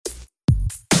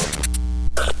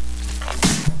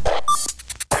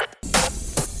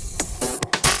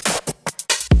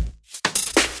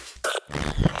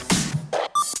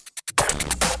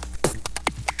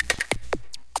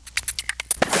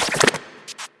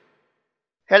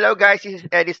Hello guys, this is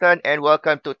Edison and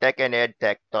welcome to Tech and Ed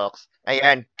Tech Talks.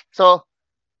 Ayan. So,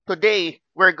 today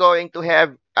we're going to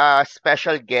have a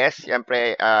special guest.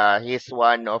 Siyempre, he's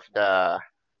one of a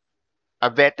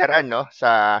veteran no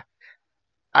sa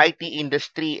IT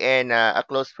industry and a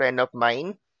close friend of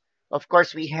mine. Of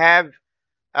course, we have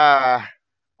uh,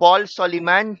 Paul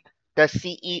Soliman, the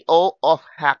CEO of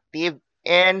Hacktiv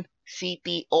and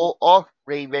CTO of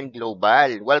Raven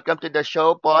Global. Welcome to the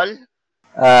show, Paul.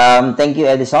 Thank you,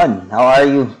 Edison. How are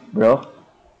you, bro?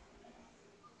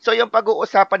 So yung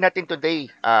pag-uusapan natin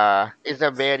today is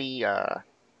a very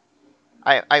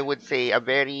I would say a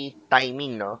very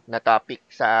timing no na topic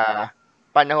sa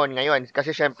panahon ngayon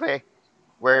kasi syempre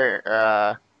we're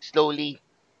slowly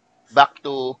back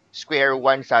to square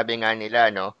one sabi nga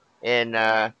nila no, and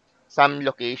some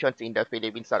locations in the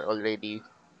Philippines are already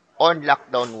on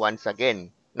lockdown once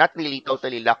again, not really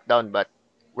totally lockdown but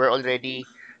we're already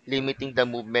limiting the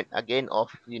movement again of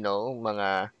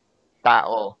mga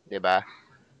tao, 'di ba?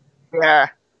 Kaya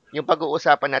yung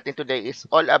pag-uusapan natin today is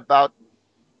all about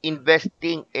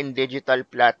investing in digital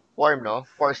platform, no?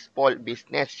 For small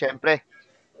business. Siyempre,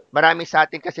 marami sa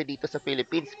atin kasi dito sa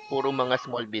Philippines, puro mga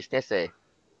small business eh.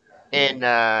 And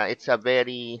it's a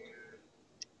very,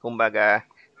 kumbaga,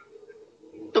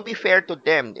 to be fair to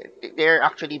them, they're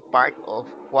actually part of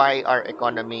why our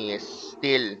economy is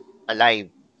still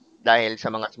alive dahil sa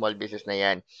mga small business na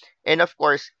yan. And of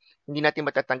course, hindi natin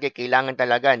matatanggi, kailangan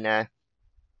talaga na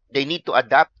they need to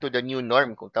adapt to the new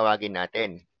norm kung tawagin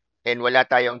natin. And wala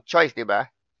tayong choice, di ba?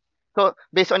 So,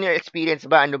 based on your experience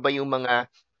ba, ano ba yung mga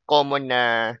common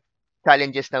na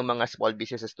challenges ng mga small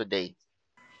businesses today?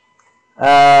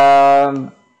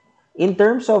 Um, in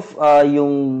terms of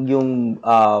yung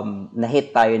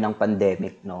na-hit tayo ng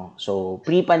pandemic, no? So,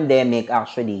 pre-pandemic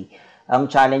actually, ang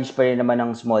challenge pa rin naman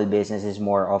ng small business is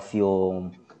more of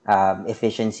yung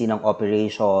efficiency ng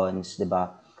operations, 'di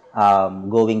ba?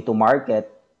 Going to market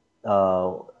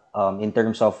in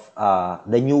terms of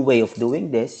the new way of doing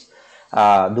this,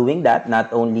 doing that,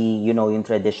 not only, yung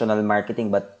traditional marketing,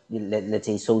 but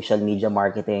let's say social media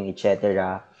marketing,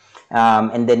 etc.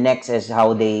 And the next is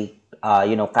how they,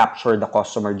 capture the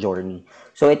customer journey.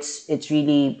 So it's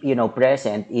really,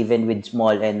 present even with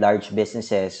small and large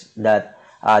businesses that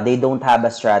they don't have a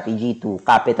strategy to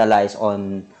capitalize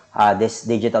on this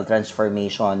digital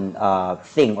transformation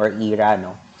thing or era,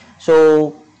 no?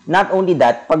 So, not only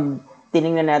that, pag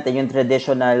tiningnan natin yung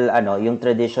traditional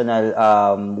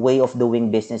way of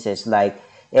doing businesses, like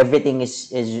everything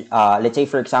is let's say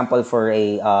for example for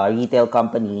a retail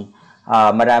company,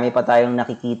 marami pa tayong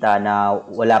nakikita na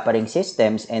wala pa ring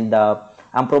systems, and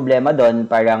ang problema doon,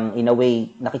 parang in a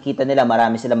way nakikita nila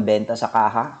marami silang benta sa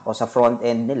kaha o sa front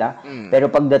end nila, Mm,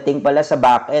 pero pagdating pala sa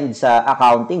back end, sa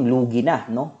accounting, lugi na,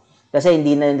 no? Kasi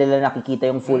hindi na nila nakikita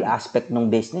yung full mm. aspect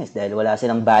ng business dahil wala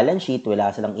silang balance sheet,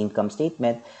 wala silang income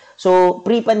statement. So,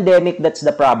 pre-pandemic, that's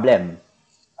the problem.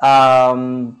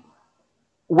 Um,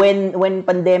 when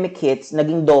pandemic hits,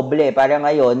 naging doble. Para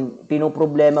ngayon,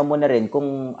 pinoproblema mo na rin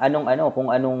kung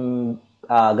anong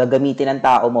gagamitin ng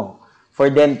tao mo for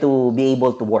them to be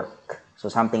able to work. So,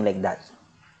 something like that.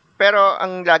 Pero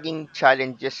ang laging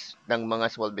challenges ng mga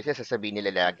small business, sasabihin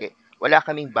nila lagi, wala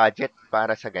kaming budget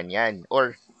para sa ganyan.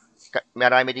 Or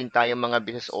marami din tayong mga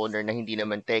business owner na hindi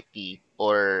naman techie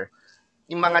or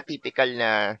yung mga typical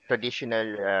na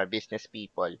traditional business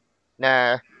people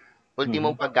na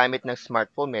ultimong Mhm. paggamit ng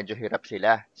smartphone, medyo hirap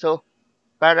sila. So,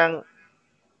 parang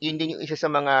yun din yung isa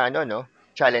sa mga ano no,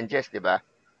 challenges, 'di ba?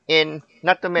 And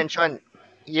not to mention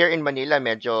here in Manila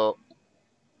medyo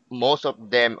most of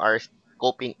them are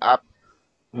coping up,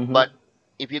 Mhm. but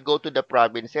if you go to the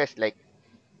provinces like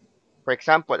for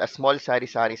example a small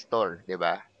sari-sari store, 'di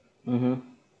ba? Mhm.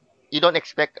 You don't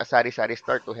expect a sari-sari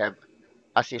store to have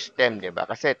a system, 'di ba?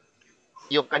 Kasi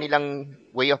yung kanilang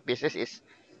way of business is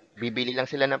bibili lang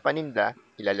sila ng paninda,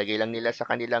 ilalagay lang nila sa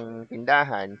kanilang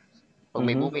tindahan, pag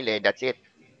may Mhm. bumili, that's it,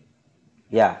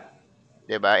 Yeah.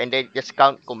 'di ba? And then just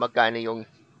count kung magkano yung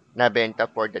nabenta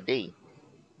for the day.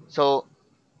 So,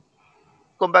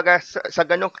 kumbaga sa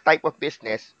ganong type of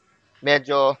business,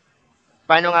 medyo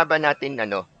paano nga ba natin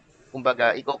ano,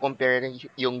 kumbaga iko-compare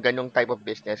yung ganong type of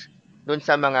business dun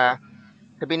sa mga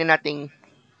sabihin na nating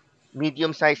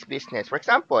medium-sized business. For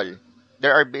example,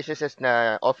 there are businesses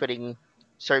na offering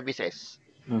services,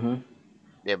 Mhm.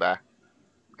 'di ba?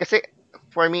 Kasi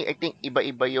for me, I think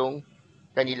iba-iba yung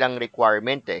kanilang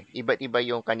requirement eh. Iba't iba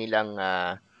yung kanilang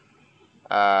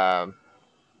ah,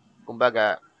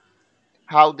 kumbaga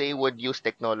how they would use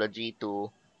technology to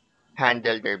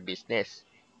handle their business.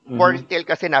 For Mhm. retail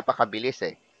kasi napakabilis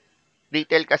eh.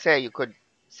 Retail kasi you could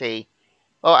say,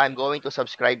 "Oh, I'm going to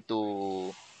subscribe to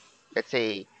let's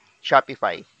say,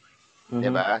 Shopify, 'di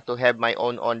Mhm. ba? To have my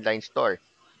own online store.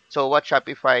 So what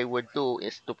Shopify would do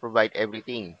is to provide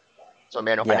everything. So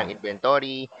meron ka Yeah. ng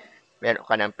inventory, meron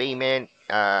ka ng payment,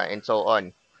 and so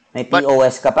on. May But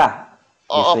POS ka pa,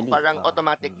 oo, usually. parang Oo.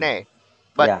 automatic Mm. na eh.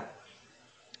 But Yeah.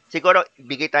 siguro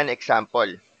bigay tayo ng example,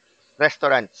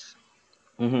 restaurants.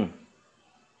 Mhm.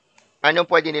 Anong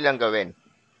pwede nilang gawin?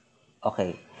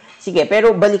 Okay. Sige,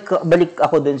 pero balik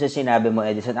ako dun sa sinabi mo,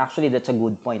 Edison. Actually, that's a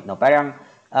good point, no? Parang,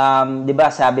 'di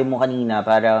ba sabi mo kanina,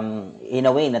 parang, in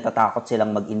a way, natatakot silang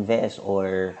mag-invest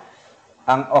or,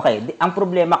 ang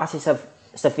problema kasi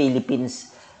sa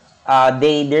Philippines,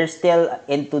 they're still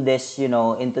into this,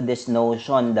 into this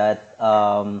notion that,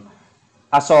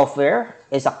 a software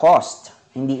is a cost,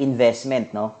 hindi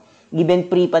investment, no? Even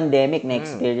pre-pandemic na Hmm,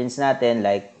 experience natin,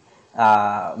 like,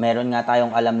 meron nga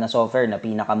tayong alam na software na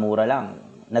pinakamura lang.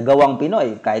 Nagawang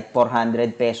Pinoy, kahit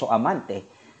 400 peso a month eh.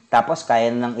 Tapos kaya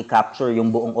nang i-capture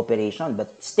yung buong operation.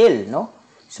 But still, no?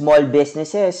 Small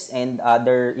businesses and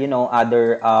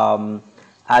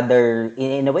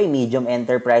in a way, medium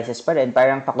enterprises pa rin,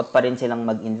 parang takot pa rin silang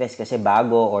mag-invest kasi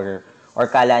bago or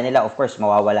kala nila, of course,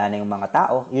 mawawala na yung mga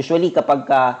tao. Usually, kapag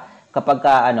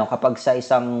sa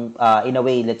isang, in a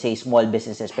way, let's say, small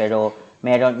businesses, pero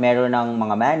meron ng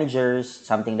mga managers,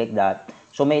 something like that.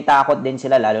 So, may takot din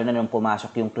sila, lalo na nung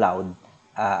pumasok yung cloud.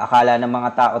 Akala ng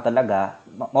mga tao talaga,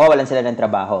 mawawalan sila ng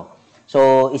trabaho.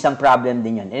 So, isang problem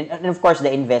din yun. And of course, the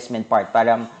investment part,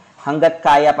 parang hanggat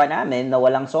kaya pa namin na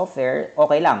walang software,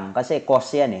 okay lang. Kasi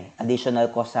cost yan eh. Additional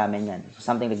cost sa amin yan. So,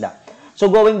 something like that. So,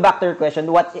 going back to your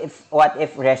question, what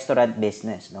if restaurant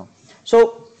business, no?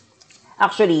 So,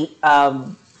 actually,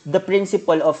 the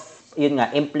principle of, yun nga,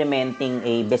 implementing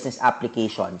a business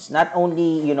applications, not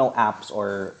only, apps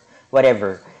or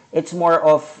whatever, it's more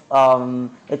of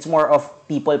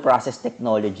people process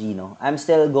technology, no? I'm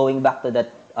still going back to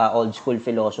that old school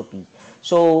philosophy.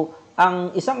 So,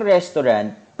 ang isang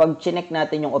restaurant, pag chinek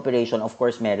natin yung operation, of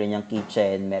course, meron yung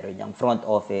kitchen, meron yung front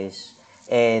office,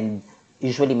 and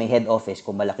usually may head office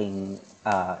kung malaking,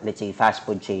 let's say, fast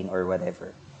food chain or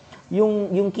whatever.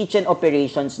 Yung kitchen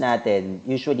operations natin,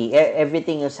 usually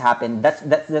everything has happened.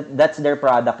 That's their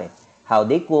product eh. How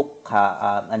they cook,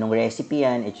 anong recipe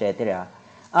yan, etc.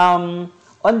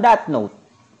 On that note,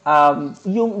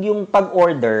 yung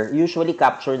pag-order, usually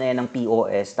capture na yan ng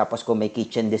POS, tapos kung may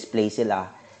kitchen display sila,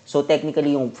 so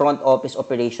technically yung front office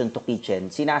operation to kitchen,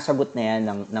 sinasagot na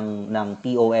yan ng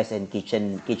POS and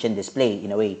kitchen display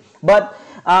in a way. But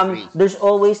agree. there's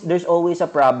always a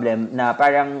problem na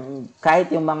parang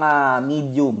kahit yung mga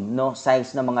medium no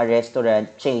size na mga restaurant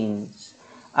chains,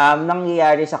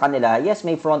 nangyayari sa kanila, yes,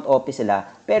 may front office sila,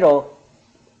 pero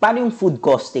paano yung food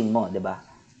costing mo, 'di ba?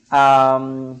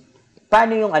 Um,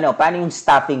 paano yung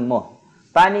staffing mo?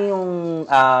 Paano yung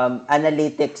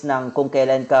analytics ng kung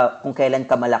kailan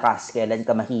ka malakas, kailan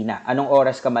ka mahina, anong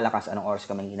oras ka malakas, anong oras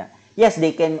ka mahina? Yes,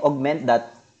 they can augment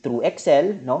that through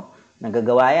Excel, no?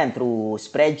 Nagagawa yan through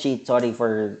spreadsheet. Sorry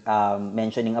for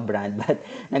mentioning a brand, but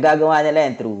nagagawa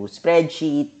nila yan through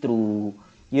spreadsheet, through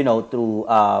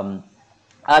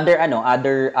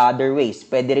other ways.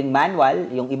 Pwede ring manual,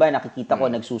 yung iba nakikita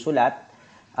ko Mm, nagsusulat,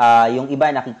 yung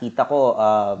iba nakikita ko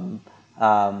um,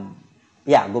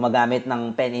 gumagamit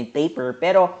ng pen and paper.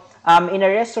 Pero in a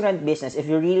restaurant business, if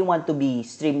you really want to be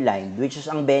streamlined, which is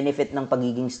ang benefit ng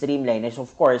pagiging streamlined is of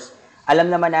course,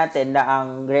 alam naman natin na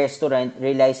ang restaurant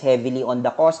relies heavily on the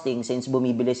costing since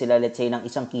bumibili sila, let's say, ng 1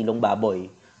 kilong baboy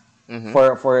mhm.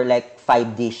 for like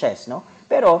 5 dishes, no?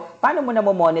 Pero, paano mo na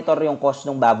monitor yung cost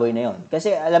ng baboy na yon?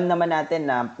 Kasi alam naman natin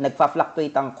na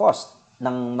nagfa-fluctuate ang cost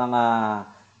ng mga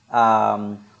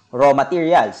um, raw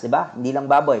materials, di ba? Hindi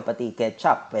lang baboy, pati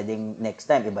ketchup. Pwedeng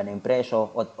next time, iba na yung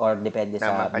presyo or depende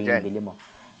Tama sa ka diyan. binibili mo.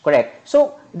 Correct.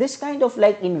 So, this kind of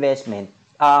like investment,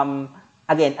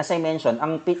 again, as I mentioned,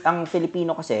 ang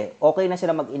Filipino kasi, okay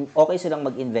silang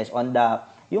mag-invest on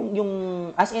yung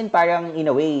as in parang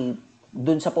in a way,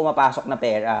 dun sa pumapasok na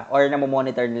pera or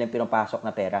namomonitor nila yung pinapasok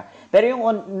na pera. Pero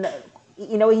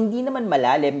in a way, hindi naman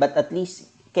malalim, but at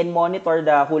least can monitor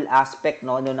the whole aspect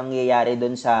no nangyayari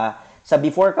dun sa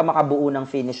before ka makabuo ng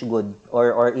finished good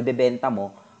or ibebenta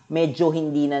mo, medyo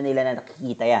hindi na nila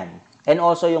nakikita yan. And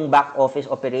also yung back office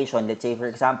operation, let's say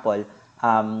for example,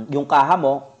 yung kaha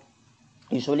mo,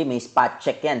 usually may spot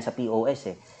check yan sa POS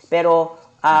eh. Pero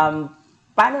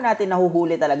paano natin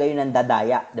nahuhuli talaga yun ng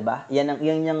dadaya, 'di ba? Yan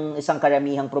yung isang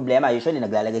karamihang problema. Usually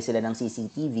naglalagay sila ng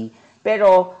CCTV,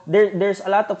 pero there's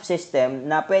a lot of system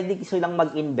na pwede silang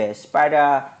mag-invest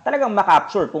para talagang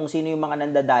ma-capture kung sino yung mga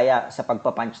nandadaya sa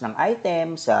pagpapunch ng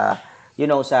item, sa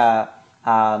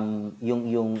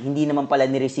yung hindi naman pala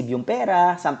ni-receive yung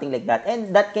pera, something like that. And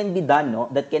that can be done, no?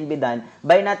 That can be done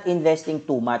by not investing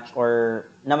too much or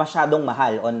na masyadong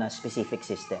mahal on a specific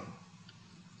system.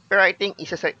 Pero I think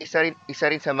isa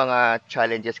rin sa mga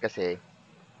challenges kasi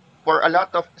for a lot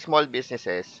of small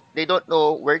businesses, they don't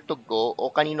know where to go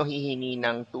o kanino hihingi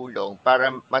ng tulong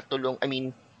para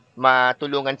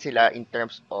matulungan sila in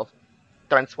terms of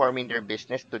transforming their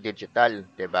business to digital,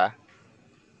 'di ba?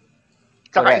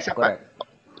 Saka Correct, isa pa, correct.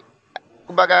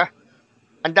 kumbaga,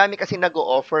 ang dami kasi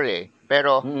nag-o-offer eh.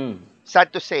 Pero Mm-mm.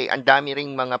 sad to say, ang dami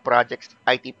ring mga projects,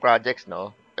 IT projects,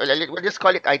 no? We'll just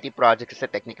call it IT projects kasi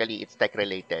technically it's tech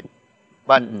related.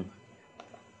 But Mm-mm.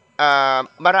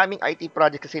 maraming IT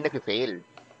projects kasi nag-fail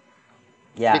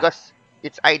Yeah. because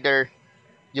it's either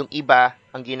yung iba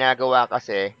ang ginagawa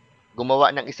kasi gumawa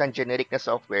ng isang generic na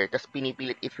software tapos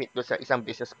pinipilit i-fit do sa isang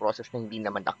business process na hindi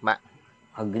naman akma,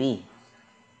 Agree.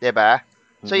 'di ba?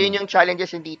 So yun Mm-mm. yung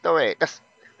challenges din dito eh. Tapos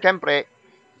syempre,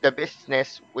 the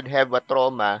business would have a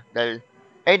trauma dahil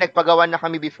nagpagawa na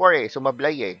kami before eh,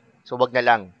 sumablay eh. So wag na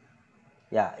lang,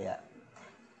 Yeah, yeah.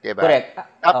 'di ba? Correct.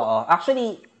 Tapo, Oo.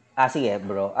 Actually, sige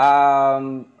bro.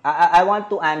 I want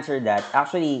to answer that.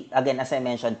 Actually, again, as I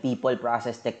mentioned, people,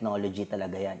 process, technology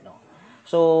talaga yan, no?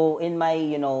 So, in my,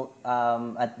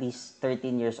 at least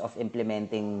 13 years of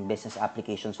implementing business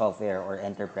application software or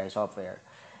enterprise software,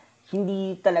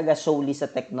 hindi talaga solely sa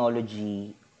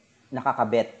technology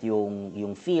nakakabet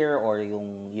yung fear or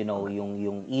tama.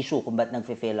 yung issue kung ba't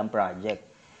nagfe-fail ang project.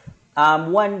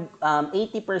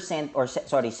 80% or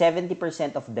sorry,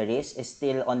 70% of the risk is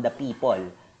still on the people.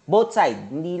 Both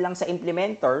side, hindi lang sa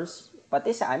implementers,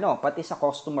 pati sa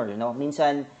customer, no?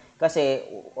 Minsan kasi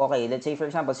okay, let's say for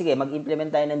example, sige, mag-implement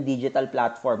tayo ng digital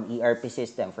platform, ERP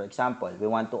system for example. We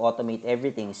want to automate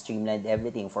everything, streamline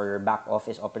everything for your back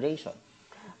office operation.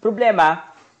 Problema,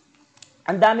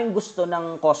 ang daming gusto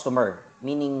ng customer,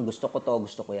 meaning gusto ko to,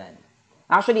 gusto ko 'yan.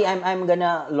 Actually, I'm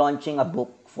gonna launching a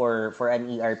book for an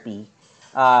ERP.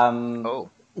 Oh,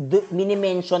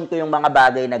 Mini-mention ko yung mga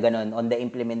bagay na ganun on the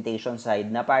implementation side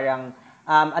na parang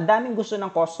ang daming gusto ng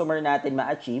customer natin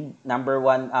ma-achieve. Number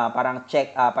one, parang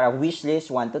wish list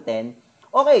 1 to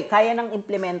 10. Okay, kaya ng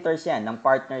implementers yan, ng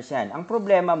partners yan. Ang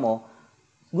problema mo,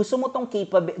 gusto mo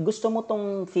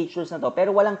tong features na to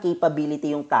pero walang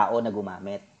capability yung tao na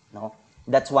gumamit, no?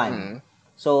 That's one. mm,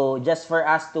 So just for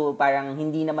us to parang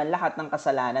hindi naman lahat ng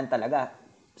kasalanan talaga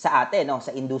sa atin, no,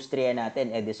 sa industriya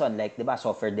natin, Edison, like 'di ba,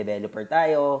 software developer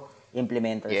tayo,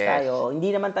 implementers yes. tayo.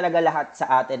 Hindi naman talaga lahat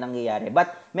sa atin nangyayari.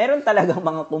 But meron talagang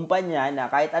mga kumpanya na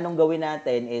kahit anong gawin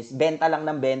natin is benta lang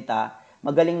ng benta,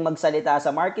 magaling magsalita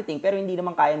sa marketing pero hindi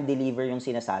naman kayang deliver yung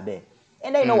sinasabi.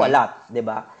 And I know a Mm, lot, 'di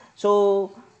ba? So,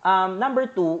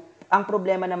 number two, ang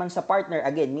problema naman sa partner,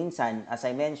 again, minsan, as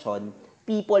I mentioned,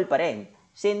 people pa rin.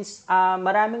 Since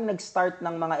maraming nag-start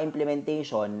ng mga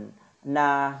implementation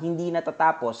na hindi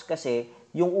natatapos kasi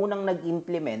yung unang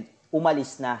nag-implement,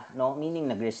 umalis na, no? Meaning,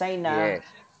 nag-resign na, yes.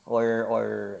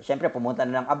 or syempre, pumunta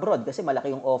na ng abroad kasi malaki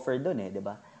yung offer doon eh, di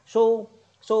ba? So,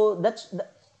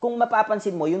 kung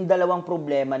mapapansin mo, yung dalawang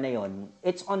problema na yon,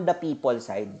 it's on the people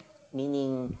side.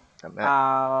 Meaning, Tama.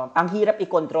 ang hirap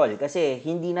i-control kasi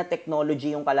hindi na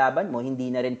technology yung kalaban mo, hindi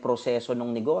na rin proseso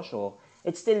ng negosyo.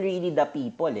 It's still really the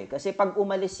people eh. Kasi pag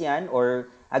umalis yan,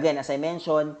 or again, as I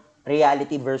mentioned,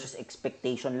 reality versus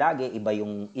expectation lagi,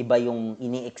 iba yung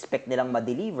ini-expect nilang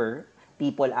ma-deliver,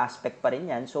 people aspect pa rin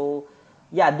yan. So,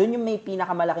 yeah, dun yung may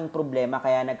pinakamalaking problema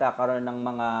kaya nagkakaroon ng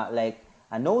mga like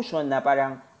a notion na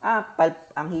parang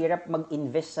ang hirap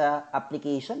mag-invest sa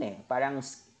application eh. Parang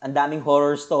ang daming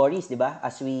horror stories, 'di ba?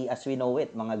 As we know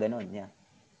it, mga ganun, yeah.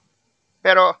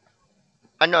 Pero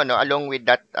ano no, along with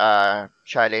that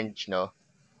challenge no,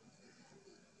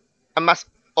 mas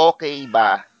okay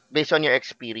ba based on your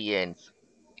experience?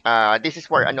 This is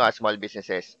for small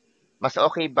businesses. Mas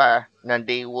okay ba na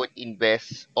they would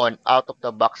invest on out of the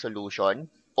box solution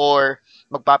or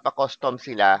magpapa-custom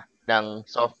sila ng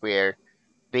software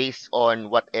based on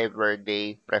whatever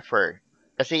they prefer?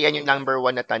 Kasi yan yung number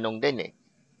one na tanong din eh,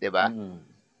 'di ba? Mm.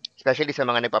 Especially sa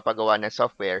mga nagpapagawa ng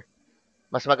software,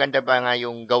 mas maganda ba nga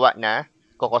yung gawa na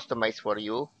ko-customize for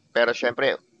you? Pero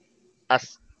syempre,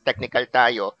 as technical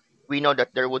tayo, we know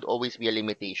that there would always be a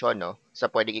limitation, no? Sa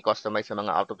pwedeng i-customize sa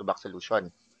mga out-of-the-box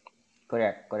solution.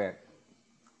 Correct, correct.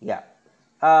 Yeah.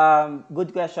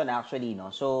 Good question actually,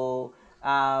 no. So,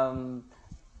 ang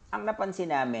napansin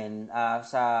namin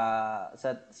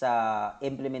sa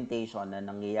implementation na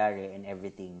nangyayari and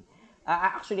everything.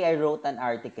 Actually, I wrote an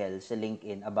article sa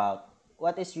LinkedIn about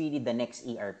what is really the next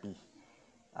ERP.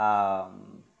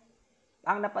 Um,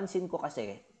 ang napansin ko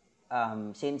kasi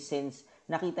since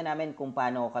nakita namin kung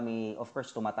paano kami, of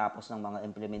course, tumatapos ng mga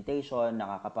implementation,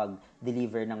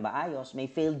 nakakapag-deliver ng maayos.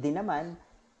 May failed din naman.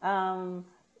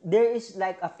 There is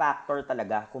like a factor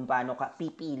talaga kung paano ka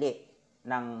pipili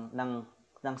ng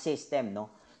ng system, no?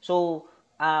 So,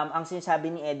 ang sinasabi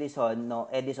ni Edison, no,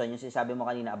 Edison, yung sinasabi mo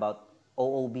kanina about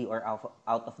OOB or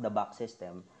out of the box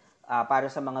system, para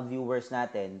sa mga viewers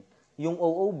natin, yung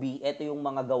OOB, ito yung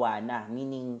mga gawa na.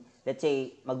 Meaning, let's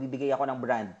say, magbibigay ako ng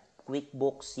brand,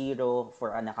 QuickBooks, Xero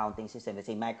for an accounting system. Let's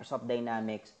say, Microsoft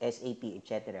Dynamics, SAP,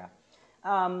 etc.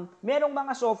 Merong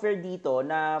mga software dito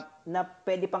na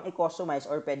pwede pang i-customize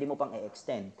or pwede mo pang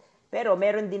i-extend. Pero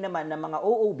meron din naman na mga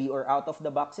OOB or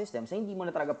out-of-the-box systems na hindi mo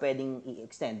na talaga pwedeng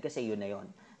i-extend kasi yun na yun.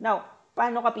 Now,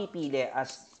 paano ka pipili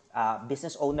as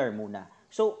business owner muna?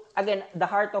 So, again, the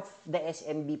heart of the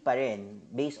SMB pa rin,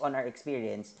 based on our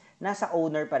experience, nasa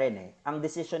owner pa rin eh. Ang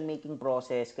decision-making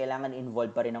process, kailangan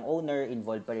involved pa rin ng owner,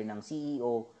 involved pa rin ng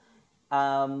CEO.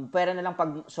 Pwera na lang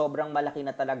pag sobrang malaki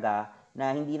na talaga,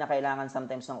 na hindi na kailangan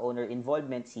sometimes ng owner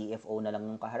involvement, CFO na lang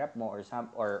yung kaharap mo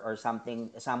or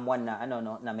something, someone na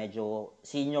na medyo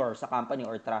senior sa company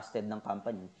or trusted ng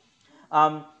company.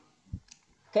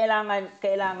 Kailangan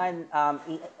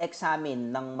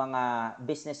i-examine ng mga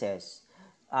businesses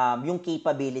yung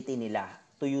capability nila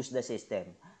to use the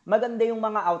system. Maganda yung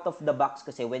mga out of the box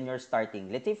kasi when you're starting.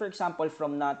 Let's say for example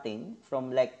from nothing, from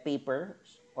like paper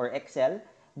or Excel,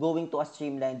 going to a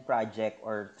streamlined project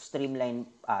or streamlined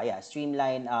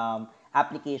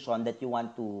application that you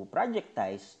want to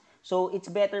projectize. So it's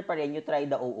better pa rin you try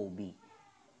the OOB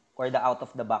or the out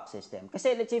of the box system.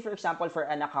 Kasi let's say for example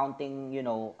for an accounting,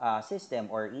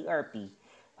 system or ERP,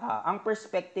 ang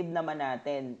perspective naman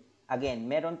natin, again,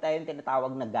 meron tayong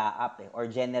tinatawag na GAAP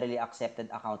or generally accepted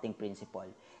accounting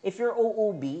principle. If your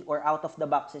OOB or out of the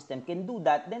box system can do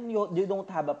that, then you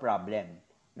don't have a problem.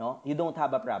 No? You don't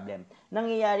have a problem.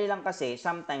 Nangyayari lang kasi,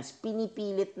 sometimes,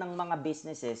 pinipilit ng mga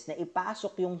businesses na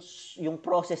ipasok yung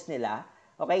process nila,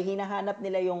 okay? Hinahanap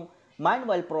nila yung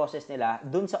manual process nila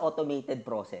dun sa automated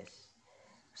process.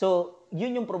 So,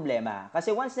 yun yung problema.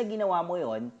 Kasi once na ginawa mo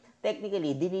yun,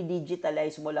 technically,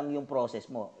 dinidigitalize mo lang yung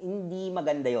process mo. Hindi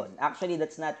maganda yon. Actually,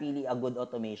 that's not really a good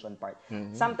automation part.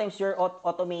 Mm-hmm. Sometimes, you're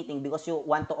automating because you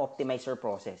want to optimize your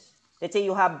process. Let's say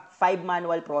you have 5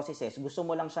 manual processes, gusto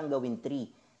mo lang siyang gawin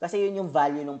 3. Kasi yun yung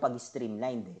value ng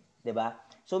pag-streamline, diba?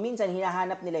 So, minsan,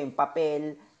 hinahanap nila yung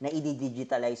papel na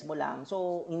i-digitalize mo lang.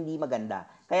 So, hindi maganda.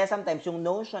 Kaya sometimes, yung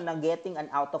notion na getting an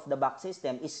out-of-the-box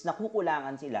system is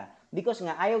nakukulangan sila because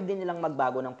nga, ayaw din nilang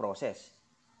magbago ng process.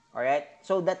 Alright?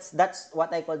 So, that's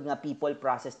what I call nga people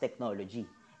process technology.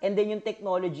 And then, yung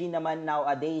technology naman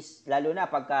nowadays, lalo na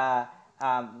pagka,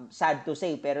 sad to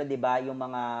say, pero diba, yung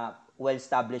mga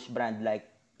well-established brand like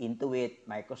Intuit,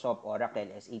 Microsoft, Oracle,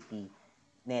 SAP,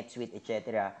 NetSuite,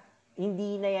 etc.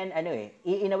 Hindi na yan,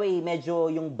 in a way, medyo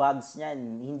yung bugs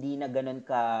niyan, hindi na ganun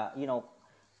ka,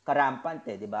 karampant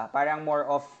di ba? Parang more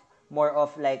of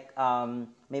like,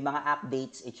 may mga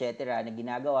updates, etc. na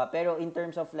ginagawa. Pero in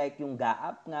terms of like yung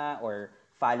GAAP nga, or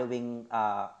following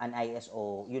an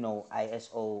ISO,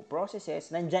 ISO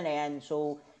processes, nandyan na yan.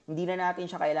 So, hindi na natin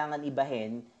siya kailangan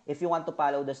ibahin if you want to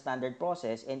follow the standard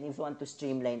process and if you want to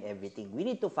streamline everything. We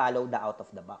need to follow the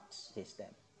out-of-the-box system.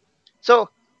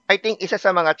 So, I think isa sa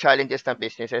mga challenges ng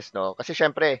businesses, no? Kasi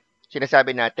syempre,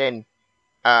 sinasabi natin,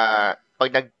 pag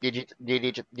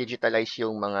nag-digitalize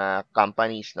yung mga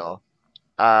companies, no?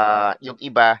 Yung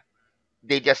iba,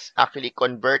 they just actually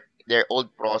convert their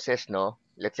old process, no?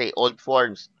 Let's say, old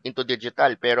forms into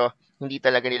digital, pero hindi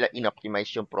talaga nila in-optimize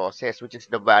yung process, which is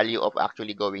the value of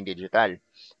actually going digital.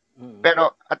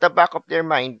 Pero at the back of their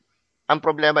mind, ang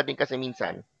problema din kasi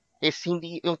minsan is yung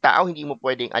tao hindi mo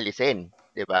pwedeng alisin,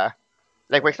 'di ba?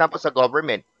 Like for example sa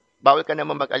government, bawal ka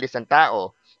naman mag-alis ng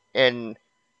tao, and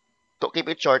to keep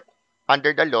it short,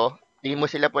 under the law, hindi mo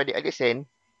sila pwede alisin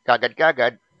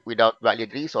kagad-kagad without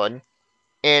valid reason,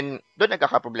 and doon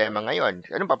nagkakaproblema ngayon.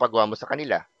 Anong papagawa mo sa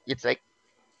kanila? It's like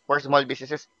for small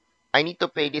businesses, I need to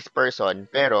pay this person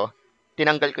pero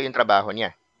tinanggal ko yung trabaho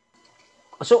niya.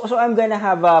 So I'm gonna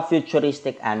have a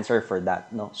futuristic answer for that,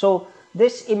 no? So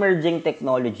this emerging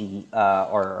technology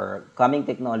or coming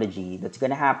technology that's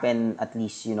gonna happen at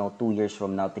least 2 years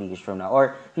from now, 3 years from now,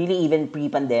 or really even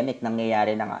pre-pandemic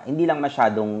nangyayari na nga, hindi lang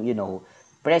masyadong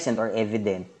present or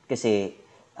evident kasi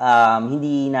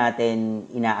hindi natin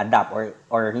ina-adapt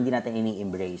or hindi natin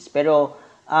ini-embrace. Pero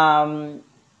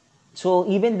so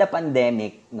even the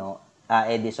pandemic,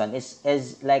 Edison,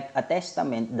 is like a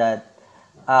testament that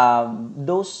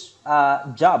those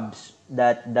jobs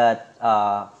that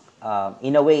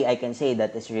in a way I can say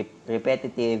that is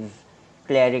repetitive,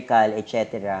 clerical,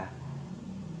 etc.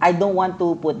 I don't want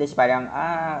to put this parang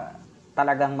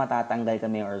talagang matatanggal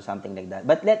kami or something like that.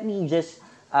 But let me just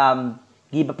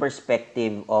give a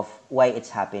perspective of why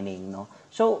it's happening, no?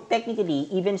 So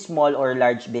technically, even small or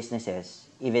large businesses,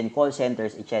 even call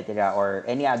centers, etc., or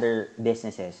any other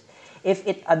businesses, if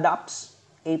it adopts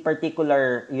a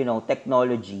particular,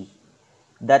 technology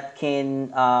that can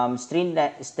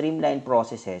streamline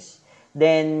processes,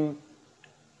 then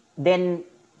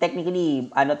technically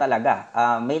ano talaga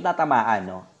may tatamaan,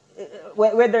 no.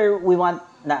 Whether we want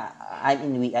na I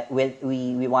mean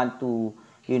we want to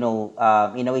in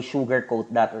a way sugarcoat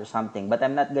that or something, but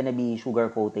I'm not gonna be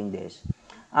sugarcoating this.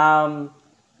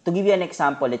 To give you an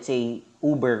example, let's say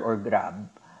Uber or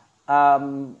Grab,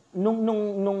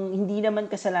 nung hindi naman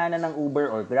kasalanan ng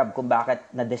Uber or Grab kung bakit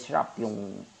na-disrupt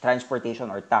yung transportation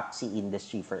or taxi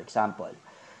industry, for example.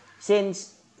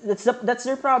 Since that's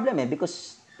their problem,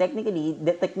 because technically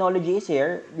the technology is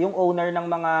here, yung owner ng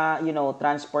mga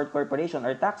transport corporation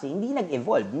or taxi hindi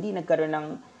nag-evolve, hindi nagkaroon ng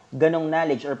ganong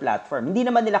knowledge or platform. Hindi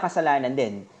naman nila kasalanan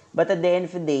din, but at the end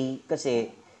of the day kasi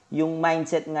yung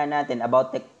mindset nga natin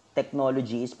about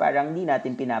technology is parang hindi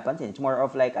natin pinapansin. It's more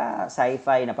of like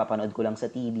sci-fi, napapanood ko lang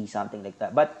sa TV, something like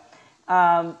that. But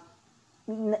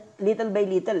little by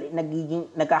little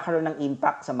nagkakaroon ng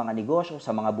impact sa mga negosyo,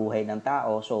 sa mga buhay ng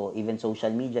tao. So even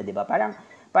social media, 'di ba?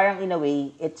 Parang in a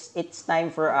way it's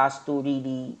time for us to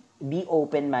really be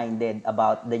open-minded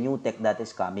about the new tech that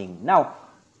is coming. Now,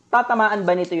 tatamaan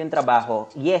ba nito yung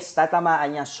trabaho? Yes,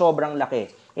 tatamaan niya, sobrang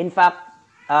laki. In fact,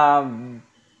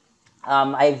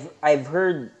 I've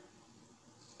heard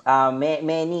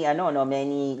many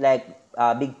like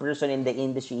big person in the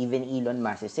industry, even Elon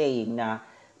Musk is saying na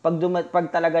pag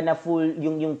talaga na full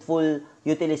yung full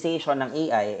utilization ng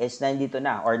AI is nandito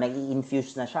na or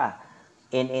nai-infuse na siya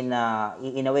in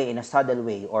a way, in a subtle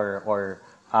way or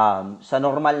sa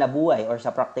normal na buhay or sa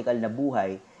practical na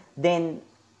buhay, then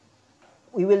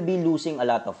we will be losing a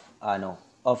lot of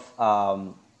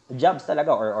jobs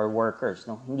talaga or workers,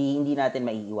 no. Hindi natin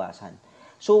maiiwasan.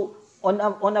 So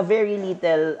on a very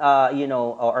little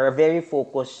or a very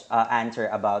focused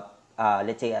answer about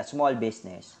let's say a small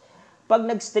business, pag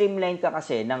nag-streamline ka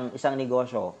kasi ng isang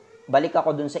negosyo, balik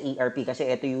ako dun sa ERP kasi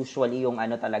ito usually yung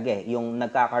talaga yung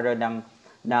nagkakaroon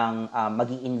ng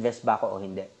magi-invest ba ako o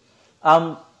hindi.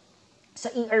 Sa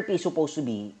ERP supposed to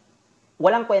be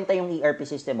walang kwenta yung ERP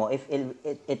system mo if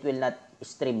it will not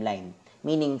streamline.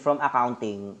 Meaning from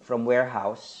accounting, from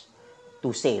warehouse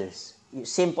to sales.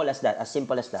 Simple as that,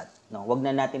 no? Wag na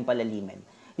natin palalimin.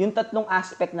 Yung tatlong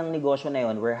aspect ng negosyo na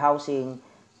yon, warehousing,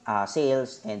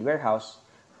 sales, and warehouse,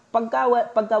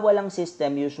 pagka walang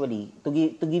system usually, to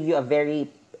give you a very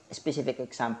specific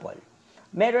example,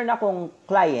 meron akong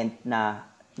client na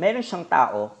meron siyang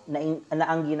tao na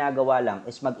ang ginagawa lang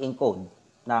is mag-encode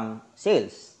ng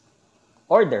sales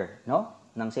order, no?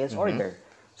 Ng sales order.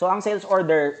 So, ang sales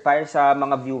order, para sa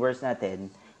mga viewers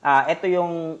natin, ito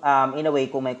yung, in a way,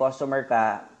 kung may customer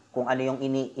ka, kung ano yung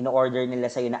in-order nila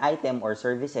sa'yo na item or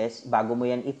services, bago mo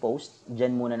yan i-post,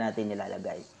 dyan muna natin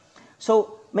nilalagay.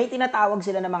 So, may tinatawag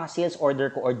sila ng mga sales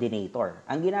order coordinator.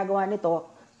 Ang ginagawa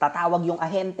nito, tatawag yung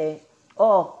ahente,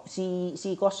 si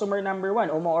customer number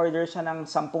 1, umo-order siya ng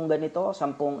 10 ganito,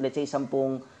 10, let's say 10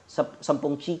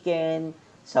 chicken,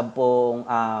 10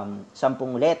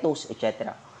 lettuce,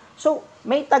 etc. So,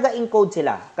 may taga-encode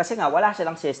sila. Kasi nga, wala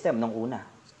silang system nung una.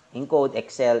 Encode,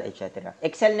 Excel, etc.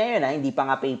 Excel na yun, hindi pa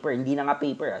nga paper. Hindi na nga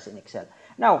paper as in Excel.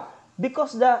 Now,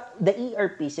 because the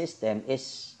ERP system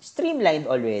is streamlined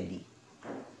already,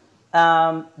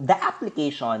 the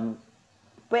application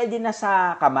pwede na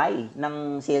sa kamay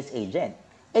ng sales agent.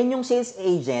 And yung sales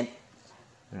agent,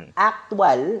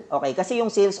 actual, okay, kasi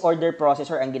yung sales order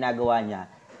processor ang ginagawa niya,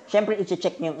 syempre,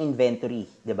 i-check niya yung inventory,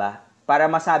 di ba? Para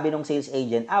masabi ng sales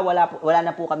agent, wala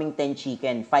na po kaming 10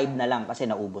 chicken, 5 na lang kasi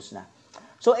naubos na.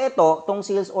 So, tong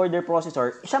sales order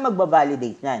processor, siya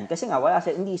magbabalidate niyan. Kasi nga,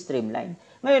 hindi streamline.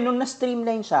 Ngayon, nung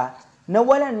na-streamline siya,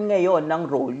 nawalan ngayon ng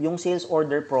role yung sales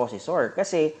order processor.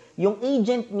 Kasi, yung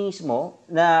agent mismo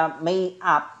na may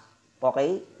app,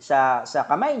 okay, sa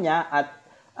kamay niya at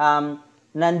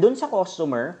nandun sa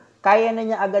customer, kaya na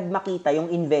niya agad makita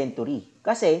yung inventory.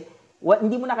 Kasi,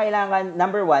 hindi mo na kailangan,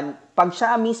 number 1, pag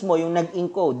siya mismo yung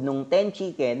nag-encode nung 10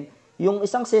 chicken, yung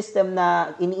isang system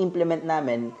na ini-implement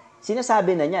namin,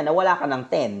 sinasabi na niya na wala ka ng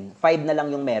 10, 5 na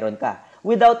lang yung meron ka,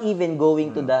 without even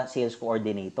going to the sales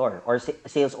coordinator or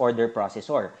sales order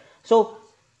processor. So,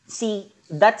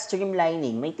 that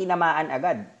streamlining, may tinamaan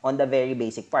agad on the very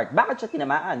basic part. Bakit siya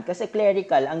tinamaan? Kasi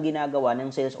clerical ang ginagawa ng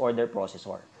sales order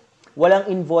processor. Walang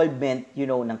involvement,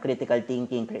 ng critical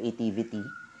thinking, creativity.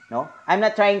 No? I'm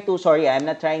not trying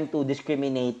to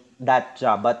discriminate that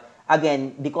job, but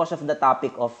again, because of the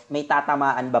topic of may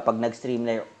tatamaan ba pag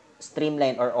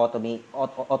nag-streamline or automate,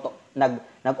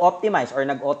 nag-optimize or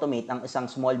nag-automate ang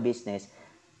isang small business,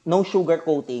 no sugar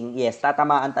coating, yes,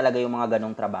 tatamaan talaga yung mga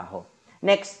ganong trabaho.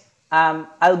 Next,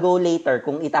 I'll go later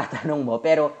kung itatanong mo,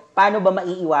 pero paano ba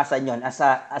maiiwasan yon as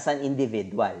an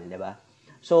individual, di ba?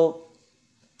 So,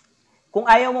 kung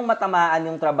ayaw mong matamaan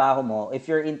yung trabaho mo, if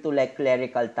you're into like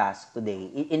clerical task today,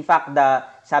 in fact,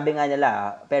 sabi nga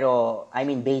nila, pero I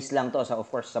mean, based lang to sa, of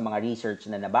course, sa mga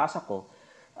research na nabasa ko,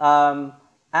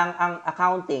 ang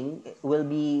accounting will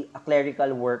be a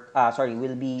clerical work,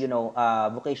 will be,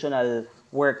 vocational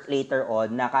work later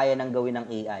on na kaya nang gawin ng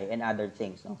AI and other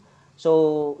things, no?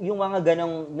 So, yung mga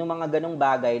ganong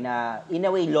bagay na in a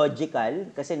way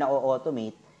logical kasi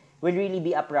na-automate, will really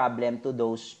be a problem to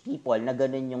those people na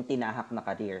ganun yung tinahak na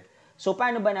career. So,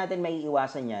 paano ba natin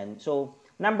maiiwasan yan? So,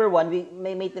 number one,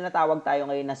 may tinatawag tayo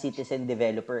ngayon na citizen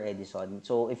developer, Edison.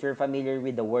 So, if you're familiar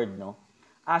with the word, no?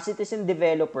 A citizen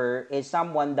developer is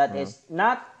someone that is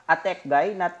not a tech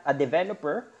guy, not a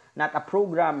developer, not a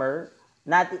programmer,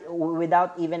 not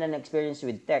without even an experience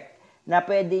with tech, na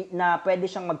pwede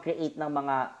siyang mag-create ng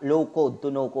mga low code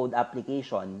to no code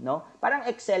application, no? Parang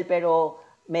Excel pero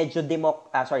medyo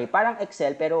parang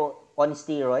Excel pero on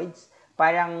steroids,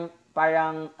 parang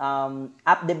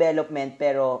app development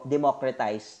pero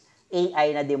democratized,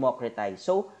 AI na democratized.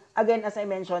 So again, as I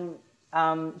mentioned,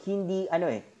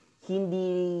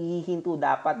 hindi hinto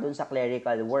dapat dun sa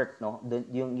clerical work, no?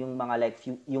 Yung mga like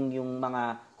yung mga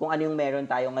kung ano yung meron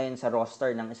tayo ngayon sa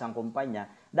roster ng isang kumpanya,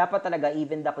 dapat talaga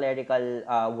even the clerical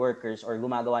workers or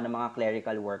gumagawa ng mga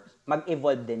clerical works,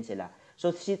 mag-evolve din sila.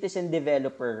 So citizen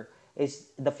developer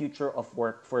is the future of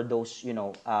work for those,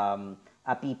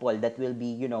 people that will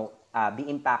be, be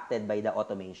impacted by the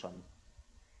automation.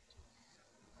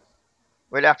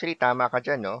 Well, actually, tama ka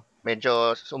dyan, no?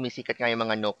 Medyo sumisikat nga yung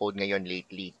mga no-code ngayon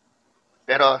lately.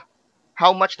 Pero,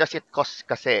 how much does it cost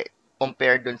kasi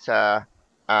compared dun sa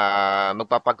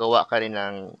magpapagawa ka rin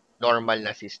ng normal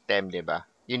na system, di ba?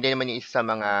 Yun din naman yung isa sa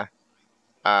mga,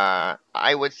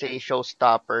 I would say,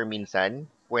 showstopper minsan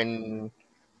when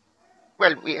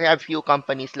well, we have few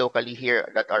companies locally here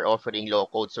that are offering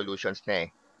low-code solutions na eh,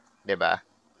 'di ba?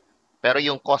 Pero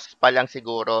yung cost pa lang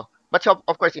siguro, but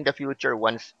of course in the future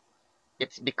once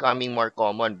it's becoming more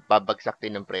common, babagsak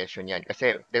din ng presyo niyan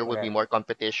kasi there will be Correct. more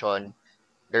competition,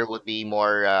 there will be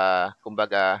more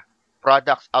kumbaga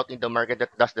products out in the market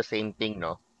that does the same thing,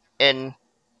 no? And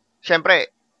syempre,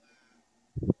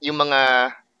 yung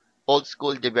mga old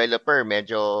school developer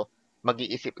medyo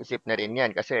mag-iisip-isip na rin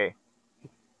 'yan kasi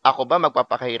ako ba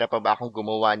magpapakahirap pa ba akong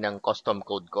gumawa ng custom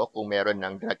code ko kung meron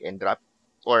ng drag and drop?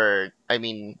 Or, I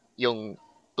mean, yung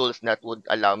tools that would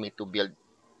allow me to build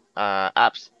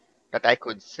apps that I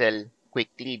could sell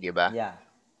quickly, di ba? Yeah.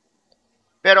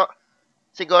 Pero,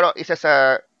 siguro, isa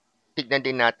sa tignan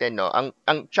din natin, no?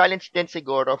 Ang challenge din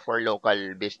siguro for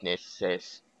local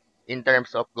businesses in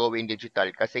terms of going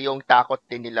digital kasi yung takot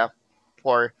din nila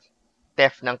for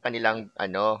theft ng kanilang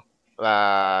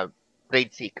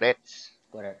trade secrets.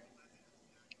 Correct.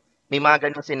 May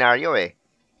mga ganung scenario eh.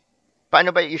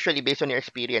 Paano ba usually based on your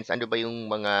experience, ano ba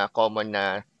yung mga common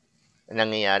na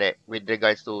nangyayari with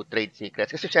regards to trade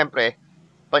secrets? Kasi syempre,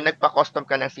 pag nagpa-custom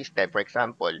ka ng system, for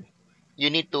example,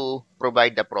 you need to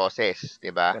provide the process,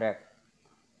 di ba? Correct.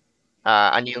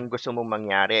 Ano yung gusto mong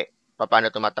mangyari?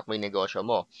 Paano tumatakbo yung negosyo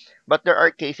mo? But there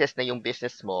are cases na yung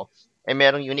business mo ay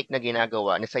merong unique na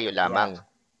ginagawa na sa'yo lamang.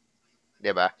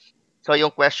 Di ba? So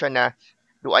yung question na,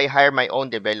 do I hire my own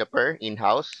developer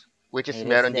in-house? Which is May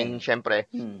risk meron din. ding syempre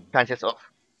chances of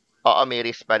may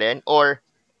risk pa rin. Or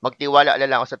magtiwala na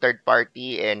lang ako sa third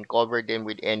party and cover them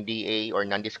with NDA or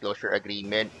non-disclosure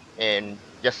agreement and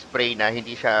just pray na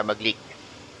hindi siya mag-leak.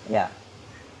 Yeah.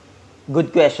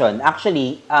 Good question.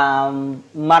 Actually,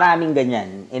 maraming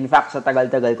ganyan. In fact, sa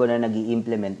tagal-tagal ko na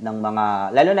nag-i-implement ng mga,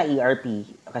 lalo na ERP,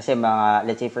 kasi mga,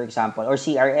 let's say for example, or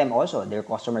CRM also, their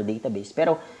customer database.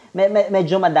 Pero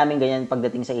medyo madaming ganyan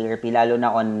pagdating sa ERP, lalo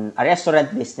na on a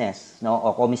restaurant business, no,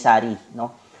 o commissary,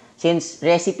 no. Since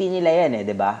recipe nila yan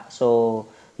 'di ba? So,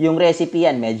 yung recipe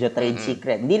yan medyo trade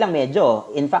secret. Hindi lang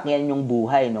medyo, in fact yan yung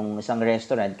buhay ng isang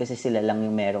restaurant kasi sila lang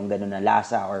yung merong ganun na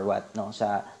lasa or what, no,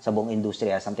 sa buong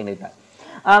industriya, something like that.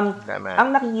 Ang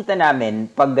nakikita namin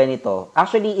pag ganito,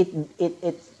 actually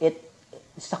it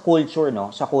sa culture,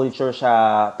 no, sa culture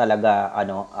siya talaga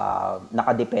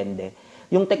nakadepende.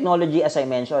 Yung technology, as I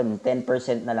mentioned,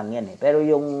 10% na lang yan eh. Pero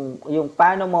yung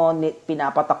paano mo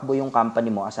pinapatakbo yung company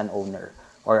mo as an owner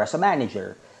or as a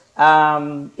manager,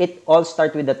 it all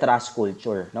start with the trust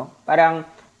culture, no? Parang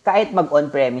kahit mag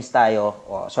on-premise tayo,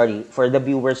 for the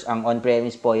viewers, ang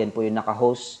on-premise po, yan po yung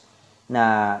naka-host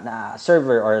na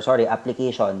server or sorry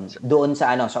application doon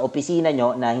sa sa opisina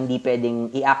nyo na hindi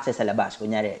pwedeng i-access sa labas,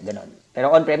 kunyari ganun.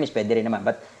 Pero on-premise pwede rin naman,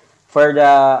 but for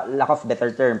the lack of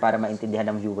better term para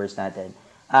maintindihan ng viewers natin,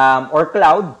 or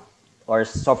cloud or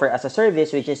software as a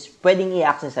service, which is pwedeng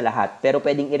i-access sa lahat pero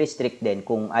pwedeng i-restrict din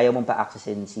kung ayaw mong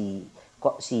pa-accessin si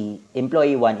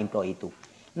employee 1, employee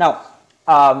 2. Now,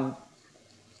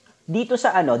 dito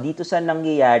sa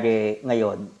nangyayari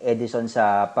ngayon, Edison,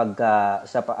 sa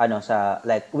sa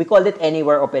like we call it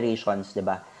anywhere operations, 'di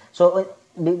ba? So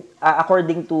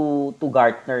according to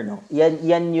Gartner, no,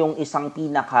 yan yung isang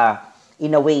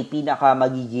in a way pinaka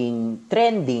magiging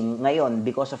trending ngayon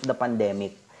because of the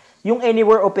pandemic. Yung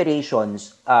anywhere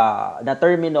operations na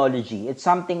terminology, it's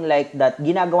something like that.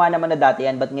 Ginagawa naman na dati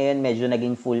yan, but ngayon medyo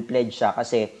naging full-fledged siya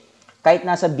kasi kahit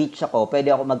nasa beach ako,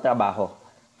 pwede ako magtrabaho.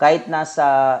 Kahit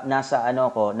nasa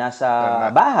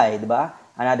Tama. bahay, 'di ba?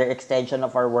 Another extension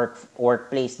of our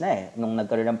workplace na nung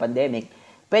nagkaroon ng pandemic.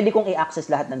 Pwede kong i-access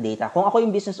lahat ng data. Kung ako yung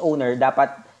business owner,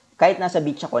 dapat kahit nasa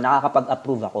beach ako,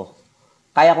 nakakapag-approve ako.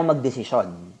 Kaya ko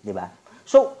magdesisyon, 'di ba?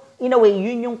 So, in a way,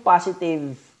 yun yung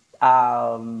positive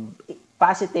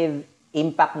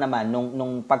impact naman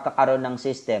nung pagkakaroon ng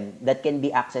system that can be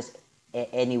accessed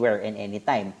anywhere and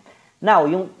anytime. Now,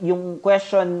 yung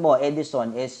question mo,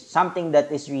 Edison, is something that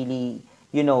is really,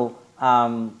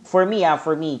 for me,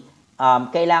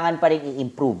 kailangan pa rin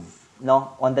i-improve,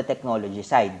 no, on the technology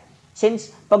side. Since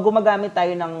pag gumagamit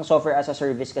tayo ng software as a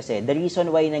service kasi, the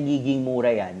reason why nagiging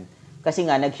mura yan, kasi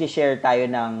nga nag-share tayo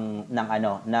ng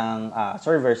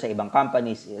server sa ibang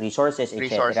companies, resources, etc. No?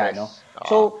 Resources. Oo.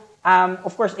 So,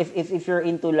 of course, if you're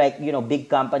into like, big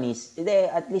companies,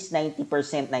 at least 90%,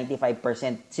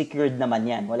 95% secured naman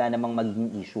yan. Wala namang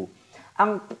magiging issue.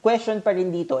 Ang question pa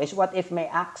rin dito is what if may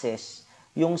access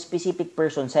yung specific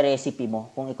person sa recipe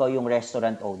mo kung ikaw yung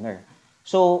restaurant owner.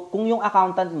 So, kung yung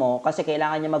accountant mo, kasi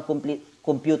kailangan niya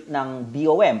mag-compute ng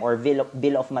BOM or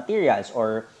bill of materials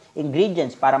or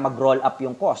ingredients para mag-roll up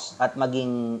yung cost at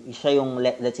maging siya yung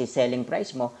let's say selling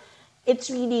price mo,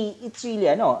 it's really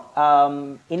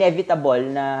inevitable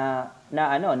na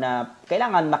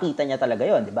kailangan makita niya talaga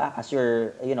yon, di ba? As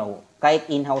your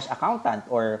kahit in-house accountant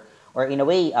or in a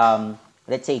way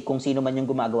let's say kung sino man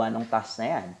yung gumagawa ng task na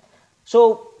yan.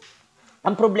 So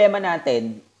ang problema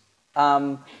natin,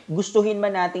 gustuhin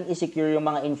man nating i-secure yung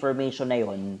mga information na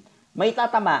yon, may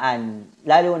tatamaan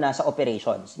lalo na sa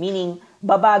operations. Meaning,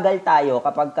 babagal tayo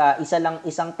kapag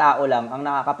isang tao lang ang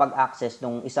nakakapag-access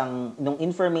nung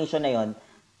information na yon,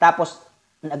 tapos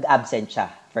nag-absent siya,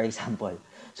 for example.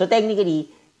 So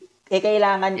technically,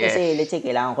 kailangan kasi, let's say,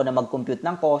 kailangan ko na mag-compute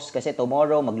ng cost kasi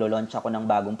tomorrow maglo-launch ako ng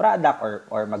bagong product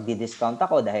or magdi-discount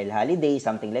ako dahil holiday,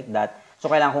 something like that.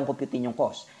 So kailangan kong computein yung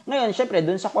cost. Ngayon, syempre,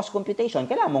 dun sa cost computation,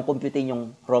 kailangan mong computein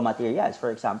yung raw materials,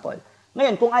 for example.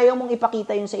 Ngayon, kung ayaw mong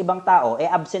ipakita yun sa ibang tao,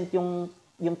 absent yung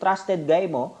trusted guy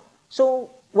mo,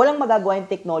 so, walang magagawa yung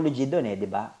technology dun di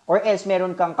ba? Or else,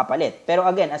 meron kang kapalit. Pero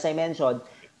again, as I mentioned,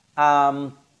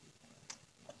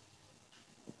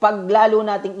 pag lalo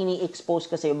nating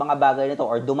ini-expose kasi yung mga bagay nito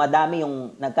or dumadami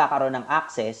yung nagkakaroon ng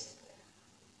access,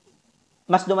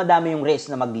 mas dumadami yung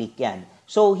risk na mag-leak yan.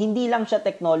 So, hindi lang siya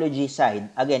technology side.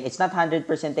 Again, it's not 100%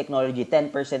 technology,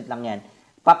 10% lang yan.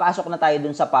 Papasok na tayo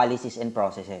dun sa policies and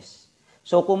processes.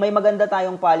 So, kung may maganda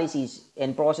tayong policies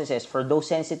and processes for those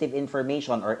sensitive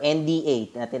information or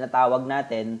NDA na tinatawag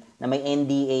natin, na may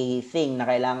NDA thing na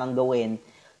kailangan gawin,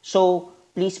 so,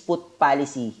 please put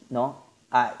policy, no?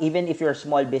 Even if you're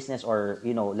small business or,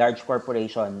 large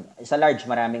corporation, sa large,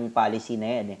 maraming policy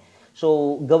na yan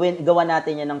So, gawa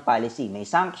natin yan ng policy. May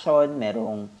sanction,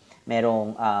 merong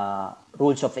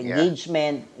rules of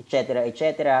engagement,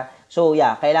 etc. So,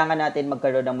 kailangan natin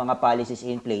magkaroon ng mga policies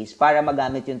in place para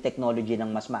magamit yung technology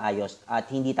ng mas maayos at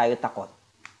hindi tayo takot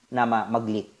na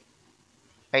mag-leak.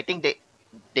 I think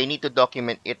they need to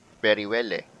document it very well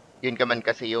Yun ka man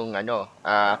kasi yung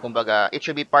kumbaga, it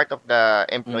should be part of the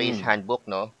employee's handbook,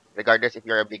 no? Regardless if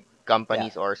you're a big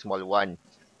companies or small one.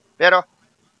 Pero,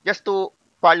 just to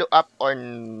follow up on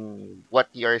what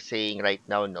you're saying right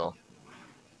now, no?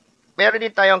 Meron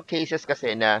din tayong cases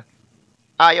kasi na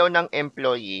ayaw ng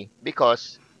employee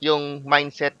because yung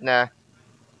mindset na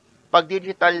pag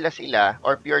digital na sila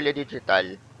or purely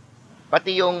digital,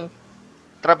 pati yung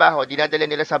trabaho, dinadala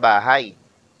nila sa bahay.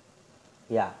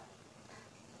 Yeah.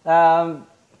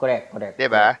 Correct. 'Di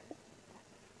ba?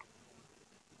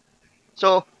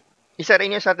 So, isa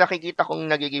rin yun sa nakikita kong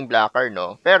nagiging blocker,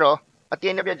 no? Pero, at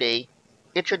the end of the day,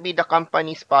 it should be the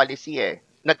company's policy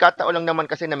Nagkataon lang naman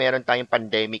kasi na meron tayong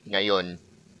pandemic ngayon.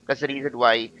 Kasi reason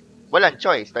why, walang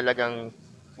choice. Talagang,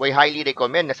 we highly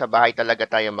recommend na sa bahay talaga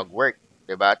tayo mag-work.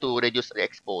 'Di ba? To reduce the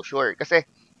exposure. Kasi,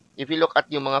 If you look at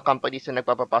yung mga companies na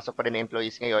nagpapapasok pa rin ng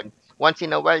employees ngayon, once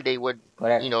in a while, they would,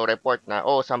 Correct. report na,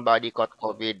 oh, somebody caught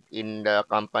COVID in the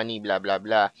company, blah, blah,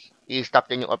 blah.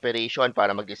 I-stop din yung operation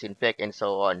para mag-disinfect and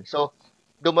so on. So,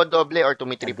 dumodoble or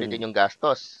tumitriple Agree. din yung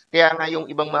gastos. Kaya nga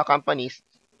yung ibang mga companies,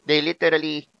 they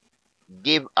literally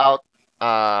give out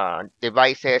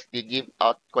devices, they give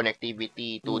out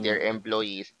connectivity to Mm. their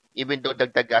employees, even though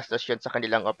dagdag gastos yun sa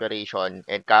kanilang operation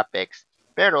and capex.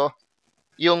 Pero,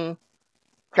 yung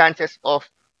chances of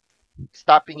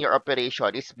stopping your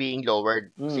operation is being lowered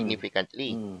Mm.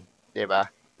 significantly, Mm. 'di ba?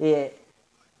 Yeah,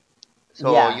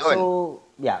 So, yeah. 'yun. So,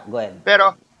 yeah, go ahead.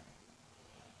 Pero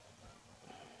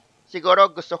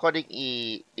siguro gusto ko ring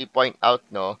i-point out,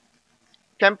 no.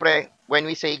 Siyempre, when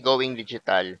we say going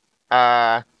digital,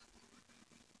 uh,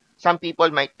 some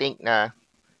people might think na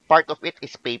part of it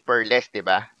is paperless, 'di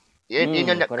ba? Yun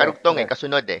yung Correct, karugtong correct.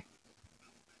 kasunod eh.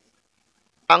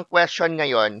 Ang question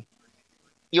ngayon,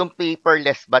 yung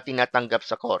paperless ba tinatanggap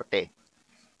sa korte?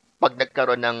 Pag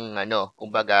nagkaroon ng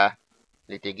kumbaga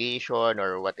litigation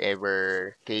or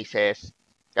whatever cases.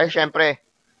 Kasi syempre,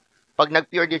 pag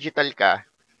nag-pure digital ka,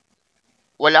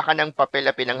 wala ka ng papel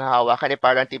na pinanghahawakan.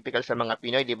 Parang typical sa mga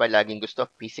Pinoy, di ba? Laging gusto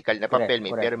physical na papel, Correct,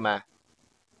 may correct. pirma.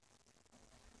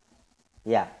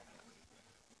 Yeah.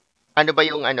 Ano ba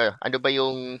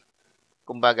yung,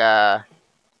 kumbaga,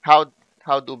 how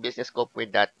how do business cope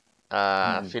with that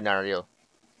Mm. scenario?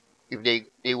 If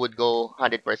they would go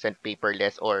 100%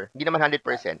 paperless or hindi naman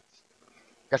 100%.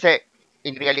 Kasi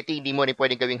in reality, hindi mo rin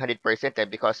pwedeng gawing 100%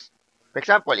 because for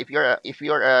example, if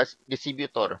you're a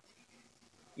distributor,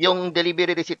 yung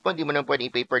delivery receipt mo, hindi mo naman pwedeng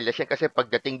i-paperless yan kasi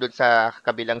pagdating doon sa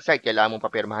kabilang site, kailangan mong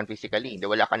papirmahan physically. Hindi,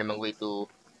 wala ka namang way to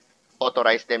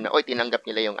authorize them na, oy, tinanggap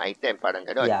nila yung item. Parang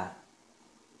ganon. Yeah.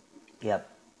 Yep.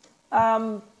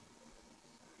 Um,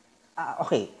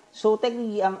 okay. So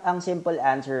technically ang simple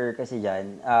answer kasi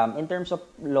diyan in terms of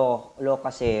law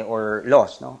kasi or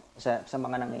laws no sa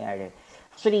mga nangyayari.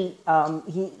 Actually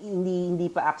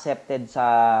hindi pa accepted sa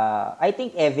I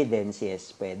think evidence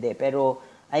yes pwede pero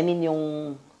I mean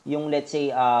yung let's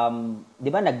say 'di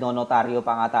ba nagnonotaryo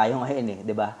pa nga tayo ngayon eh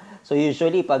 'di ba? So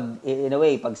usually pag in a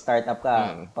way pag startup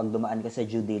ka Mm. pag dumaan ka sa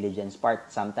due diligence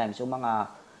part sometimes yung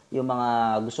mga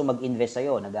gusto mag-invest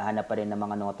sa'yo, naghahanap pa rin ng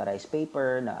mga notarized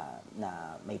paper na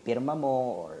may pirma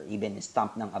mo or even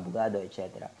stamp ng abogado,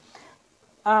 etc.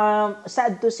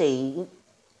 Sad to say,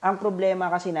 ang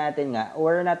problema kasi natin nga,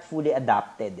 we're not fully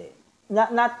adapted eh.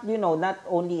 Not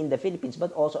only in the Philippines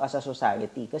but also as a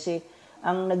society. Kasi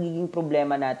ang nagiging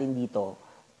problema natin dito,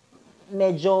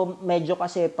 medyo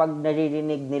kasi pag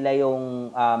naririnig nila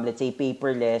yung let's say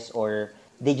paperless or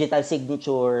digital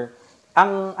signature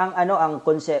ang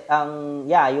concept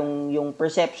yung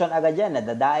perception agad diyan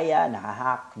nadadaya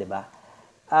nahahack 'di ba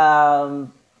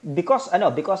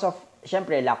because of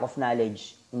syempre lack of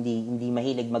knowledge hindi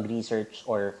mahilig mag-research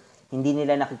or hindi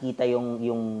nila nakikita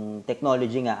yung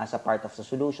technology nga as a part of the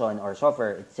solution or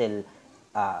software it's still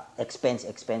expense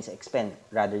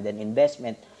rather than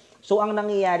investment. So ang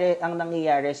nangyayari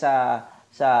sa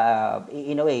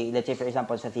in a way, let's say for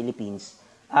example sa Philippines,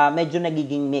 medyo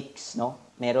nagiging mix,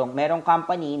 no? Merong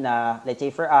company na let's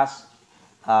say for us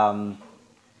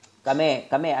kami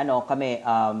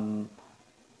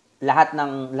lahat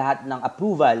ng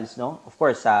approvals, no? Of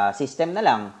course sa system na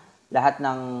lang, lahat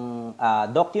ng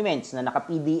documents na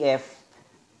naka-PDF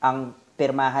ang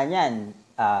pirmahan niyan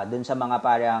dun sa mga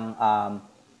parang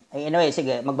anyway,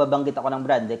 sige, magbabanggit ako ng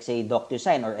brand, like say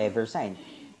DocuSign or EverSign.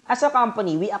 As a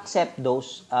company, we accept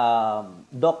those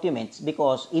documents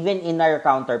because even in our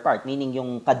counterpart, meaning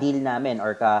yung ka-deal namin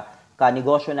or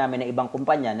ka-negosyo namin na ibang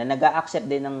kumpanya na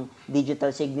nag-a-accept din ng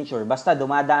digital signature, basta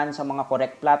dumadaan sa mga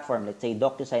correct platform, let's say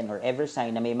DocuSign or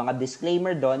EverSign, na may mga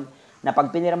disclaimer doon na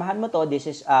pag pinirmahan mo to,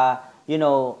 this is blah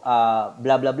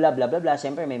blah blah blah blah blah.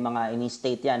 Siyempre may mga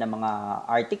ini-state yan ng mga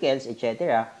articles,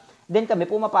 etc. Then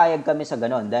pumapayag kami sa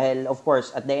ganon dahil of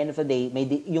course at the end of the day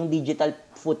yung digital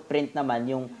footprint naman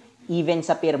yung even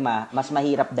sa pirma mas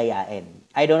mahirap dayain.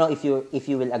 I don't know if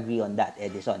you will agree on that,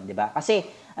 Edison, 'di ba? Kasi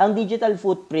ang digital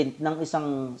footprint ng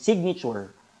isang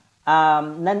signature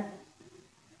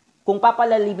kung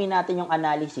papalalimin natin yung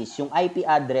analysis, yung IP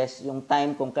address, yung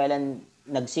time kung kailan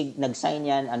nag-sign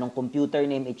yan, anong computer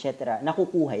name, etc.,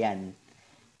 nakukuha yan.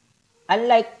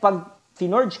 Unlike pag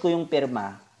finorge ko yung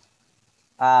pirma,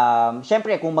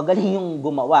 syempre, kung magaling yung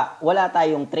gumawa, wala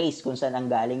tayong trace kung saan ang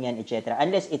galing yan, etc.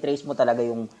 Unless i-trace mo talaga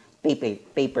yung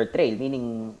paper trail,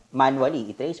 meaning manually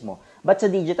i-trace mo. But sa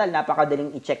digital,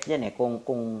 napakadaling i-check yan eh,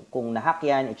 kung na-hack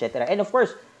yan, etc. And of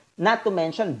course, not to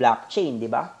mention blockchain, di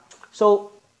ba?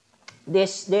 So,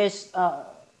 this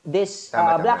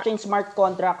Tama. blockchain smart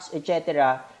contracts,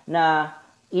 etc., na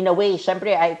in a way,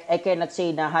 syempre, I cannot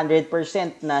say na 100%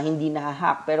 na hindi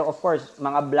nahahack. Pero of course,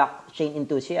 mga blockchain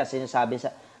enthusiasts,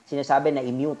 sinasabi na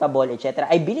immutable,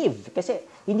 etc. I believe. Kasi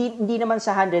hindi naman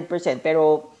sa 100%.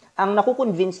 Pero ang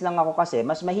nakukonvince lang ako kasi,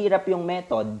 mas mahirap yung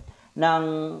method ng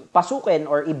pasukin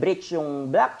or i-breach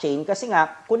yung blockchain kasi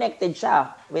nga connected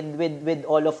siya with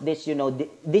all of this,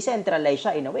 decentralized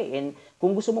siya in a way. And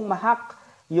kung gusto mong ma-hack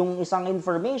yung isang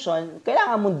information,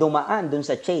 kailangan mong dumaan dun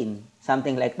sa chain.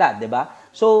 Something like that, di ba?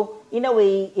 So, in a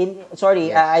way,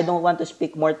 sorry, I Yes. don't want to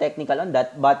speak more technical on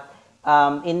that, but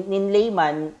in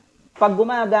layman, pag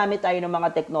gumagamit tayo ng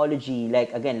mga technology,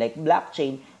 like again, like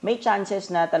blockchain, may chances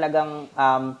na talagang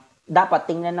dapat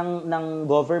tingnan ng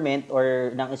government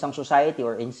or ng isang society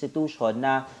or institution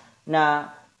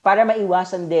na para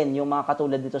maiwasan din yung mga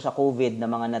katulad dito sa COVID na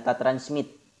mga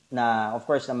natatransmit na of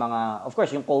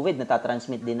course yung COVID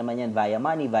natatransmit din naman yan via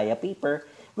money, via paper.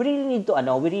 We really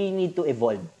need to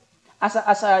evolve. As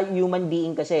a human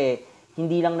being kasi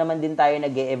hindi lang naman din tayo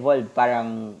nag-evolve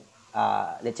parang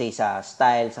let's say sa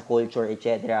style, sa culture,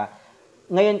 etc.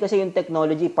 Ngayon kasi yung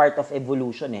technology part of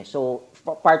evolution eh. So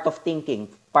part of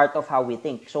thinking, part of how we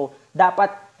think. So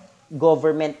dapat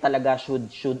government talaga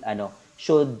should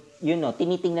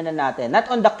tinitingnan na natin. Not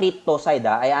on the crypto side,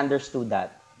 I understood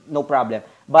that. No problem.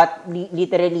 But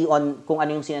literally on kung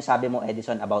ano yung sinasabi mo,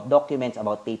 Edison, about documents,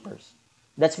 about papers.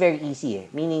 That's very easy eh.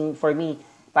 Meaning, for me,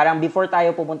 parang before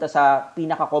tayo pumunta sa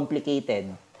pinaka-complicated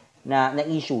na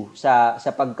issue sa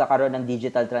pagkakaroon ng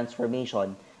digital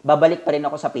transformation, babalik pa rin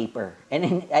ako sa paper.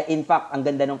 And in fact, ang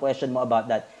ganda ng question mo about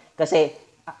that. Kasi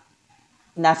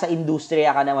nasa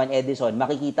industriya ka naman, Edison,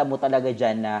 makikita mo talaga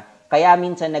dyan na kaya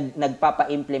minsan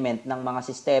nagpapa-implement ng mga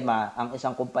sistema ang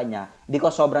isang kumpanya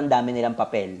because sobrang dami nilang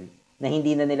papel na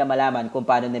hindi na nila malaman kung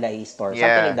paano nila i-store.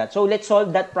 Something like Yeah. that. So let's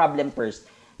solve that problem first.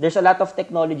 There's a lot of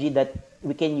technology that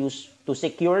we can use to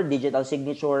secure digital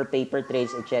signature, paper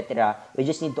trails, etc. We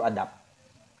just need to adapt.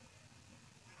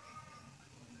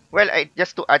 Well,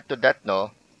 just to add to that,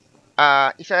 no,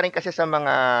 isa rin kasi sa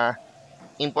mga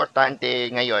importante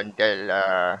ngayon dahil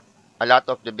a lot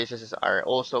of the businesses are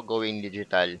also going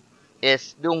digital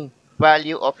is yung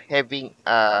value of having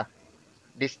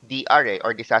this DR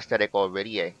or disaster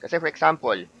recovery eh. Kasi for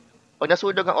example, pag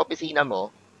nasunog ang opisina mo,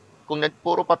 kung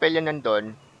puro papel yan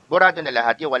nandun, burado na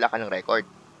lahat yung wala ka ng record.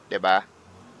 'Di ba?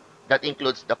 That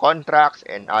includes the contracts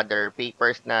and other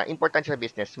papers na important sa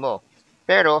business mo.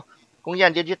 Pero, kung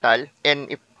yan digital,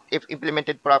 and if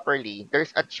implemented properly,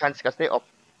 there's a chance kasi of,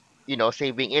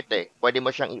 saving it eh. Pwede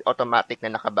mo siyang automatic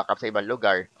na nakabackup sa ibang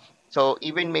lugar. So,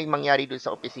 even may mangyari dun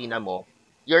sa opisina mo,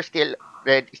 you're still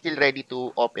ready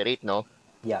to operate, no?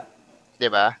 Yeah.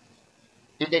 'Di ba?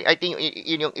 I think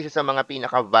yun yung isa sa mga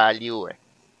pinaka-value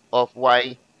of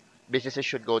why businesses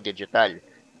should go digital.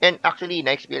 And actually,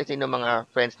 na-experience din ng mga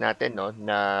friends natin, no,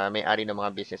 na may-ari ng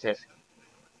mga businesses.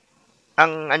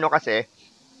 Ang ano kasi,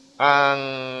 ang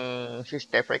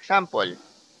system, for example,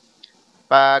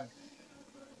 pag,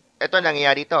 ito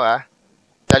nangyayari to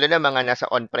lalo na mga nasa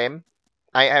on-prem,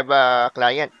 I have a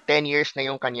client, 10 years na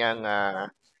yung kanyang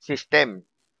system,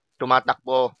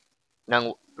 tumatakbo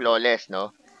ng flawless,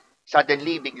 no?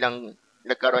 Suddenly, biglang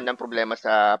nagkaroon ng problema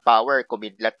sa power,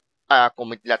 kumidlat,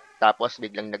 tapos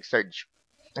biglang nag-surge.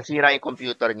 Nasira yung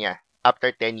computer niya after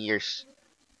 10 years.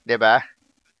 'Di ba?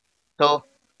 So,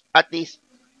 at least,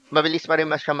 mabilis pa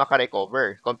rin mas siya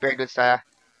makarecover compared dun sa,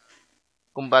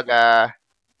 kumbaga,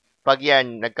 pag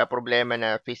yan, nagka-problema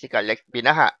na physical, like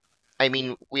binaha. I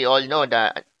mean, we all know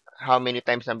that how many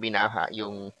times ang binaha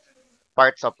yung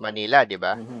parts of Manila, 'di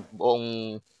ba? Mm-hmm. Buong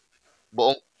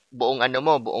buong buong ano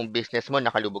mo, buong business mo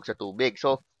nakalubog sa tubig.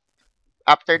 So,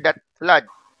 after that flood,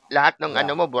 lahat ng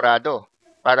ano Yeah. mo burado.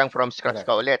 Parang from scratch Correct.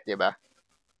 ka ulit, 'di ba?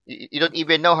 You don't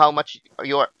even know how much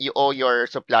you owe your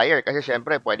supplier kasi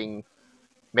syempre pwedeng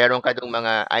meron ka dong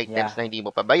mga items Yeah. na hindi mo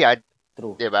pa bayad,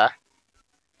 True. 'di ba?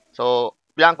 So,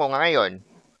 blanco nga ngayon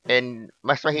and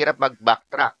mas mahirap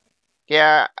mag-backtrack.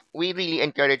 Kaya we really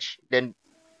encourage then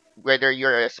whether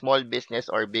you're a small business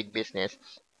or big business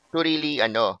to really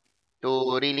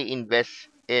invest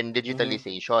in Mm-hmm.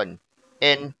 digitalization.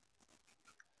 And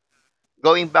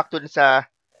going back to sa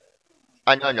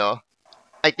ano no,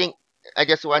 I think I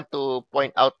just want to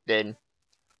point out then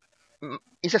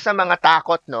isa sa mga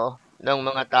takot no ng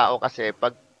mga tao kasi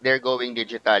pag they're going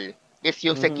digital is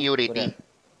yung Mm-hmm. security, Correct.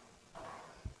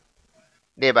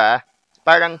 'di ba?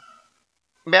 Parang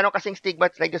meron kasing stigma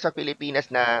tayo sa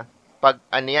Pilipinas na pag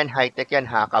ano yan, high-tech yan,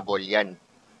 hackable yan.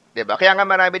 'Di ba? Kaya nga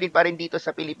marami din pa rin dito sa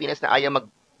Pilipinas na ayaw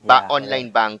Yeah. online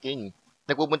Correct. banking.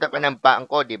 Nagpupunta pa ng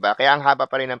bangko, 'di ba? Kaya ang haba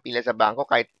pa rin ng pila sa bangko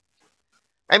kahit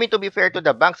I mean to be fair to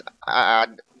the banks,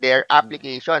 their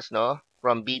applications, no?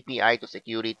 from BPI to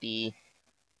security.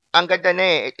 Ang ganda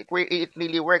na eh. It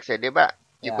really works eh, 'di ba?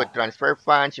 You Yeah, could transfer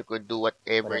funds, you could do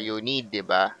whatever correct. you need, 'di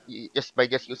ba? Just by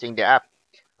just using the app.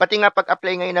 Pati nga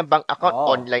pag-apply ngayon ng bank account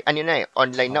Oo, online, ano na eh,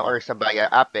 online na oo. or sa via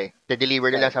app eh.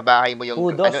 De-deliver na lang Right. sa bahay mo yung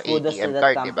Kudos, ano kudos to ATM that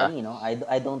card, 'di ba? company, no?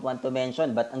 I don't want to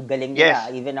mention, but ang galing nila.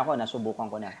 Yes. Even ako,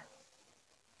 nasubukan ko na.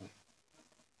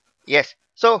 Yes.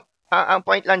 So, ang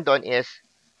point lang doon is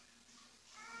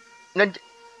nand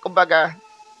kumbaga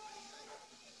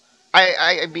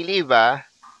I believe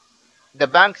the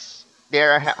banks they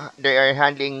are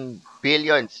handling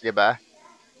billions, 'di ba?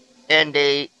 And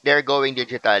they're going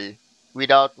digital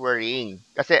without worrying.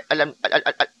 Kasi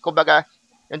kumbaga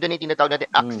nandun yung tinatawag natin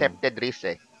Mm, accepted risk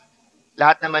eh.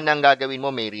 Lahat naman ng gagawin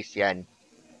mo may risk yan.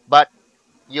 But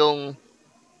yung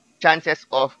chances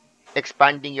of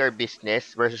expanding your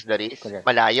business versus the risk, correct.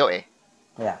 malayo eh.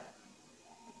 Yeah.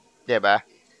 'Di ba?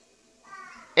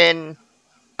 And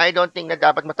I don't think na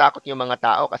dapat matakot yung mga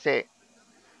tao kasi,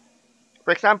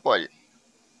 for example,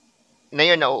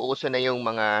 ngayon nauuso na yung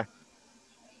mga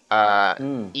ah,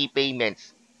 Mm,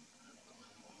 e-payments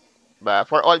ba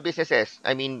for all businesses.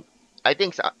 I mean, I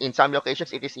think in some locations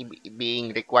it is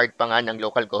being required pa nga ng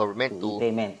local to government to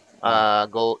e-payment. Yeah.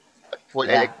 go full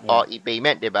Yeah, yeah.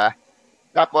 e-payment, 'di ba?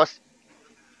 Tapos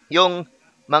yung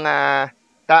mga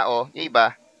tao, yung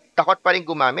iba, takot pa rin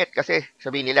gumamit kasi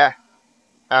sabi nila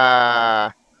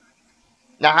ah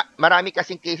marami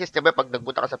kasing cases, 'di ba, pag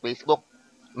nagpunta ka sa Facebook,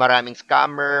 maraming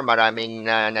scammer, maraming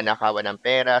nanakawan ng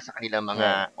pera sa kanilang Right. mga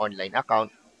online account.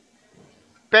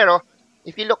 Pero,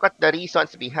 if you look at the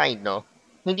reasons behind, no,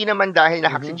 hindi naman dahil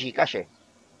na-hack si Mm-hmm. GCash eh.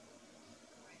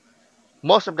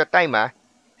 Most of the time,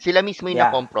 sila mismo yung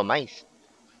Yeah, na-compromise.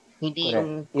 Hindi correct.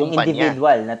 yung Yung kumpanya.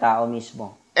 individual na tao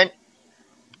mismo. And,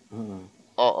 Mm-hmm.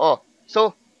 oo.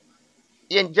 So,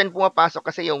 yan, dyan pumapasok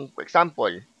kasi yung, for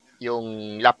example,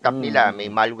 yung laptop nila may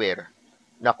Mm-hmm. malware,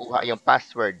 nakuha yung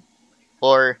password,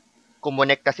 or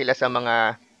kumonekta sila sa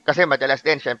mga, kasi madalas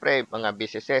din, syempre, mga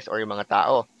businesses or yung mga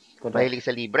tao, Correct. mahilig sa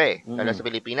libre. Lalo Mm-hmm. sa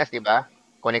Pilipinas, di ba?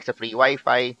 Connect sa free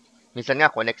wifi. Minsan nga,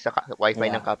 connect sa wifi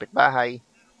Yeah. ng kapitbahay.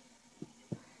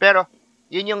 Pero,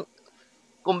 yun yung,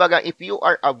 kumbaga, if you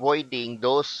are avoiding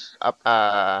those,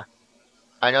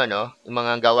 ano, no, yung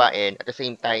mga gawain, at the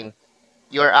same time,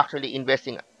 you're actually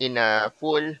investing in a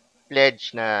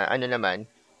full-fledged na, ano naman,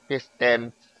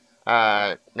 system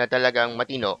na talagang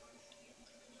matino,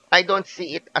 I don't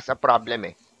see it as a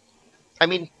problem eh. I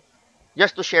mean,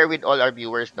 just to share with all our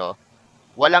viewers, no,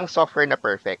 walang software na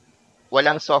perfect.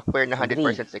 Walang software na Agree.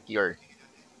 100% secure.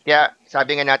 Kaya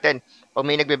sabi nga natin, pag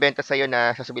may nagbebenta sa'yo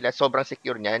na sasabihin na sobrang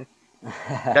secure niyan,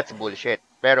 that's bullshit.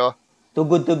 Pero Too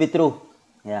good to be true.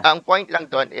 Yeah. ang point lang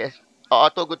doon is, oo,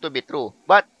 too good to be true.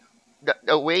 But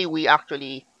the way we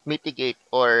actually mitigate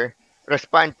or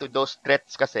respond to those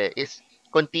threats kasi is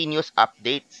continuous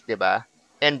updates, di ba?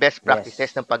 And best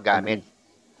practices Yes. ng paggamit. Agree.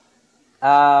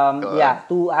 Yun. Yeah,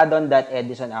 to add on that,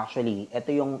 Edison, actually,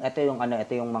 ito yung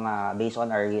mga based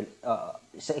on our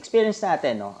sa experience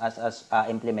natin, no, as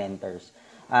implementers.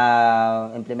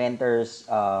 Implementers,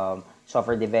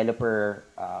 software developer,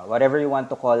 whatever you want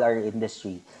to call our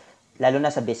industry, lalo na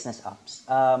sa business apps.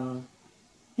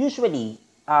 Usually,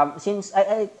 since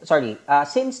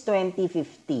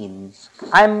 2015,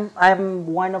 I'm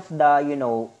one of the,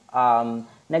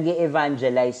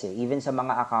 nag-evangelize even sa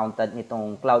mga accountant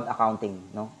nitong cloud accounting,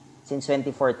 no? Since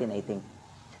 2014, I think.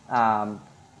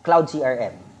 Cloud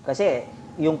CRM. Kasi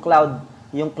yung cloud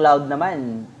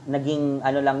naman, naging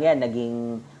ano lang yan,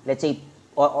 naging, let's say,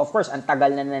 of course, ang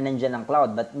tagal na nandiyan ng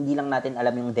cloud, but hindi lang natin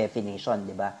alam yung definition,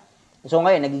 di ba? So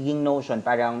ngayon, nagiging notion,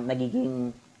 parang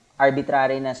nagiging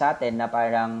arbitrary na sa atin na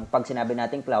parang pag sinabi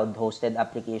natin cloud, hosted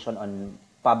application on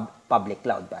public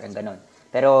cloud, parang ganun.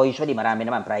 Pero usually, marami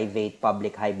naman, private,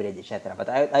 public, hybrid, etc. But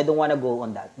I don't wanna go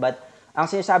on that. But ang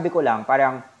sinasabi ko lang,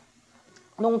 parang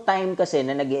nung time kasi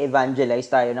na nag-evangelize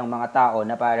tayo ng mga tao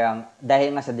na parang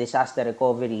dahil nga sa disaster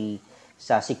recovery,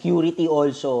 sa security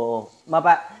also,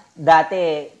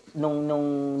 dati nung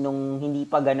hindi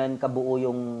pa ganoon kabuo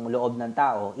yung loob ng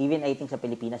tao, even I think sa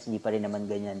Pilipinas hindi pa rin naman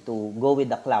ganyan to go with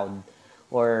the cloud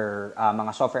or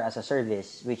mga software as a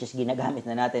service which is ginagamit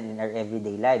na natin in our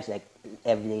everyday lives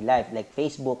like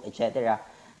Facebook, etc.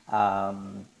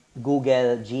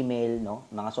 Google, Gmail, no,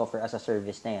 mga software as a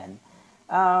service na yan.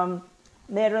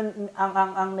 Meron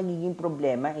ang nagiging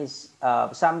problema is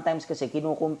sometimes kasi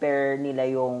kinukumpare nila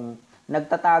yung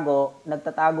nagtatago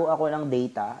ako ng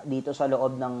data dito sa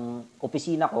loob ng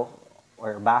opisina ko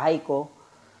or bahay ko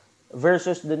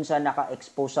versus dun sa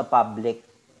naka-expose sa public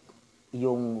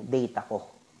yung data ko,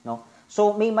 no?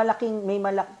 So may malaking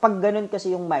pag ganun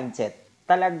kasi yung mindset,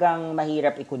 talagang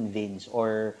mahirap i-convince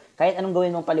or kahit anong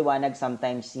gawin mong paliwanag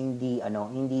sometimes hindi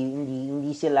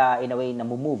sila in a way na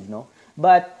move, no?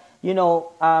 But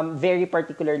very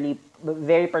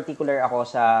particular ako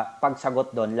sa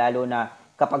pagsagot doon lalo na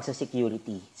kapag sa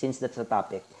security since that's the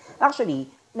topic. Actually,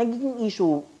 nagiging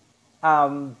issue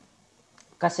um,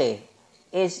 kasi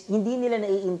is hindi nila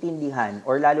naiintindihan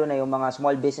or lalo na yung mga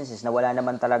small businesses na wala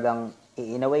naman talagang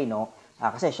in a way, no?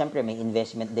 Kasi syempre may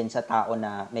investment din sa tao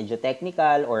na medyo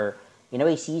technical or in a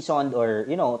way seasoned or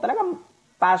talagang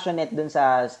passionate dun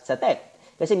sa tech.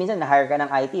 Kasi minsan na-hire ka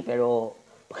ng IT pero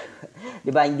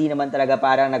 'di ba hindi naman talaga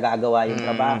parang nagagawa yung Mm,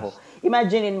 trabaho.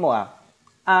 Imaginein mo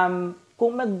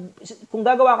kung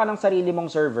gagawa ka ng sarili mong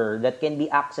server that can be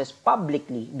accessed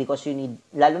publicly because you need,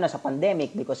 lalo na sa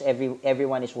pandemic, because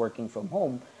everyone is working from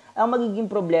home, ang magiging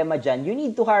problema dyan, you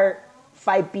need to hire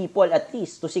 5 people at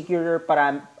least to secure your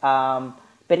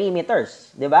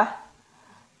perimeters, di ba?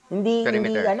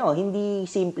 perimeter. Hindi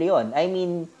simple 'yon. I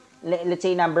mean, let's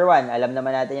say number one, alam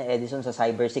naman natin yung Edison sa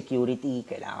cybersecurity,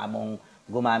 kailangan mong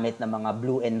gumamit ng mga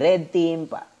blue and red team,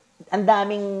 ang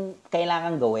daming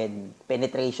kailangan gawin.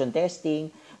 Penetration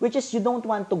testing, which is you don't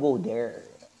want to go there.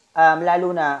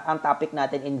 Lalo na ang topic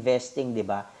natin investing, 'di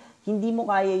ba? Hindi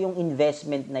mo kaya yung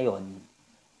investment na 'yon,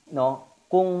 no?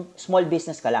 Kung small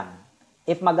business ka lang.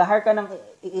 If mag-hire ka ng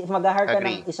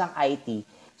Agree. isang IT,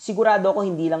 sigurado ako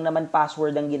hindi lang naman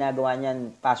password ang ginagawa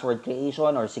niyan, password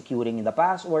creation or securing the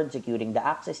password, securing the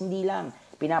access, hindi lang.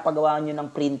 Pinapagawa nyo ng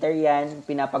printer yan,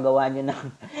 pinapagawa nyo ng,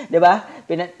 di ba?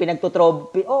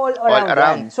 All All around yan.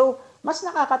 around. So, mas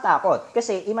nakakatakot.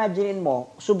 Kasi, imagine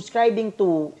mo, subscribing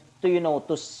to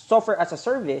software as a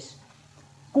service,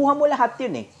 kuha mo lahat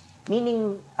yun eh.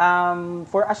 Meaning,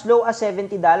 for as low as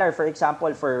 $70, for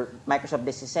example, for Microsoft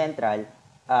Business Central,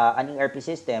 an ERP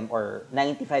system, or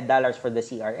 $95 for the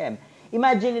CRM,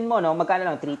 imagine mo, no, magkano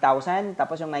lang, 3,000,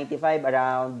 tapos yung 95,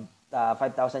 around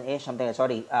 5,000-ish, something,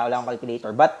 sorry, wala akong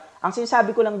calculator. But, ang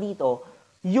sinasabi ko lang dito,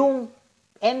 yung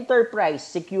enterprise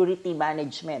security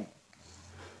management,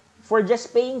 for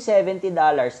just paying $70,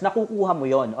 nakukuha mo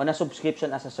yon on a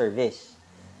subscription as a service.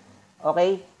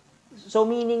 Okay? So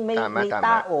meaning may Tama, may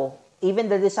tama. tao,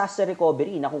 even the disaster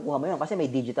recovery, nakukuha mo 'yon kasi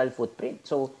may digital footprint.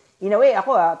 So in a way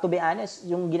ako to be honest,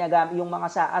 yung mga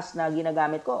SaaS na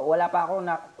ginagamit ko, wala pa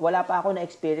ako na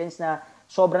experience na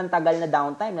sobrang tagal na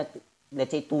downtime na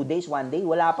let's say 2 days, 1 day,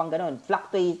 wala pang ganoon.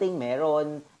 Fluctuating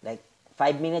meron, like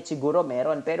 5 minutes siguro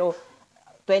meron, pero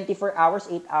 24 hours,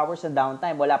 8 hours na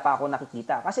downtime, wala pa ako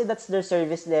nakikita. Kasi that's their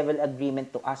service level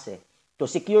agreement to us eh. To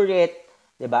secure it,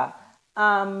 'di ba?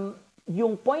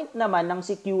 Yung point naman ng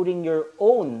securing your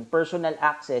own personal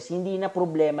access, hindi na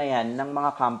problema 'yan ng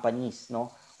mga companies,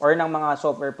 no? Or ng mga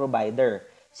software provider.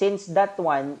 Since that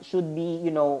one should be,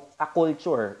 a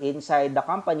culture inside the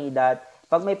company that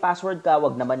pag may password ka,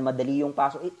 wag naman madali yung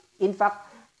password. In fact,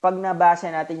 pag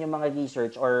nabasa natin yung mga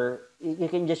research or you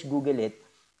can just Google it,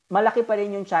 malaki pa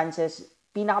rin yung chances,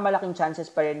 pinakamalaking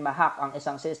chances pa rin ma-hack ang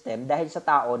isang system dahil sa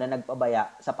tao na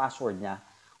nagpabaya sa password niya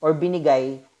or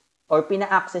binigay or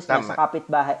pina-access niya sa Tama.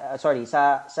 kapitbahay,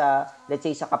 let's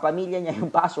say sa kapamilya niya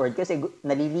yung password kasi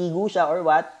naliligo siya or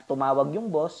what, tumawag yung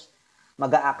boss,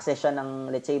 mag-a-access siya ng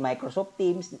let's say Microsoft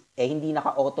Teams, hindi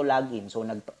naka-auto login. So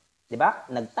 'di ba?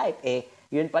 Nag-type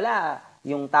yun pala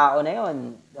yung tao na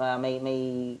yun, may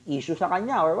issue sa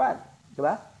kanya or what, 'di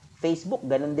ba? Facebook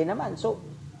ganun din naman. So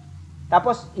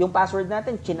tapos, yung password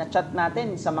natin, chinachat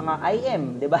natin sa mga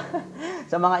IM, di ba?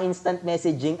 Sa mga instant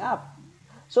messaging app.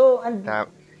 So,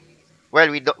 Ta- well,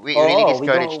 we really oo,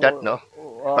 discourage that, no?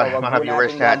 Para wag mga po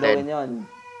viewers natin natin. gagawin yon.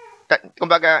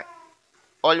 Kumbaga,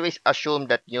 always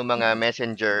assume that yung mga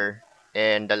messenger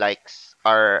and the likes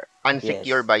are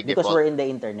unsecure Yes, by because default. we're in the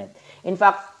internet. In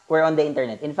fact, we're on the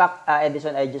internet. In fact,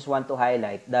 Edison, I just want to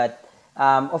highlight that,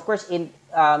 of course,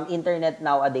 internet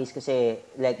nowadays kasi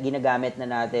like ginagamit na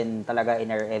natin talaga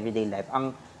in our everyday life.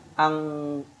 Ang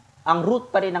ang root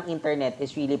pa rin ng internet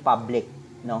is really public,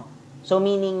 no? So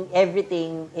meaning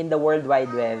everything in the World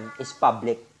Wide Web is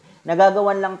public.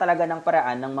 Nagagawan lang talaga ng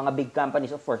paraan ng mga big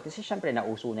companies of course kasi syempre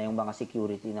nauso na yung mga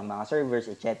security ng mga servers,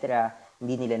 etc.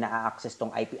 Hindi nila na-access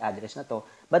tong IP address na to.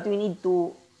 But we need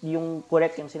to, yung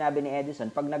correct yung sinabi ni Edison,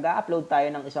 pag nag-upload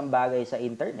tayo ng isang bagay sa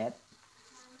internet,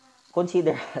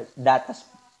 consider that as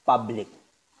public.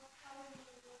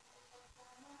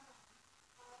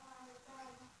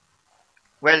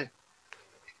 Well,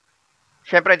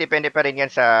 syempre depende pa rin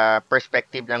yan sa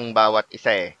perspective ng bawat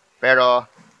isa eh. Pero,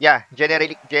 yeah,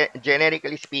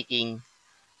 generically speaking,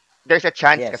 there's a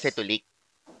chance kasi to Yes. leak.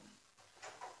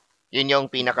 Yun yung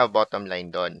pinaka bottom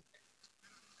line doon.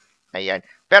 Ayan.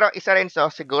 Pero isa rin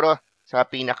siguro sa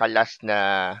pinaka last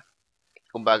na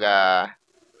kumbaga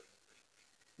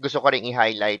gusto ko ring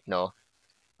i-highlight, no?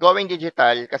 Going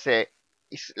digital kasi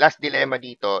last dilemma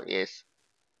dito is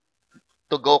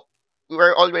to go. We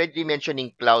were already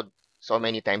mentioning cloud so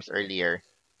many times earlier.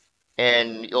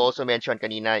 And you also mentioned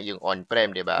kanina yung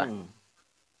on-prem, di ba? Mm.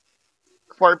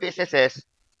 For businesses,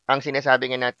 ang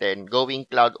sinasabi nga natin, going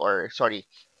cloud or, sorry,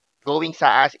 going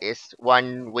SaaS is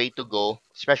one way to go,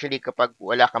 especially kapag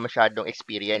wala ka masyadong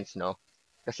experience, no?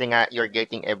 Kasi nga, you're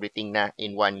getting everything na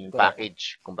in one Correct.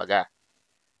 package, kumbaga.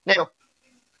 Now,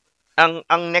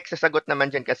 ang next na sagot naman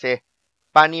dyan kasi,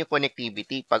 paano yung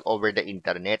connectivity pag over the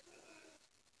internet?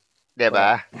 'Di Correct.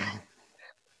 ba?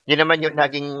 Yun naman yung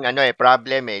naging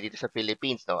problem dito sa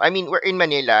Philippines, no? I mean, we're in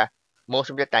Manila,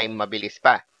 most of the time mabilis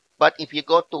pa. But if you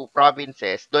go to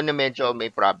provinces, doon na medyo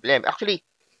may problem. Actually,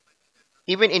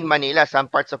 even in Manila, some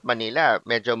parts of Manila,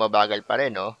 medyo mabagal pa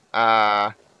rin, no?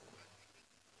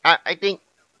 I think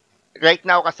right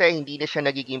now kasi hindi na siya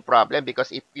nagiging problem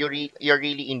because if you're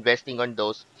really investing on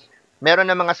those, meron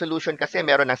na mga solution kasi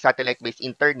meron ng satellite-based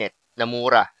internet na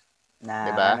mura, Na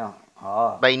 'di ba? ano,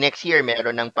 oo. By next year,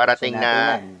 meron ng Gusto parating natin na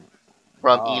yan.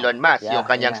 from Oo. Elon Musk, yung Yeah,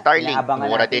 kanyang Starlink, inaabangan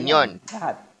mura natin din yan. yon.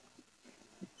 Lahat.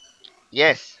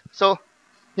 Yes. So,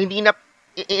 hindi na,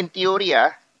 in theory,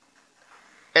 at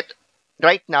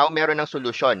right now, meron ng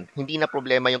solusyon. Hindi na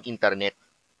problema yung internet.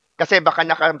 Kasi baka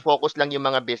naka-focus lang yung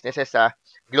mga businesses sa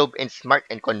Globe and Smart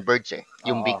and Converge,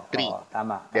 yung Oo, big three. oo.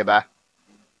 Tama, 'Di tama. ba?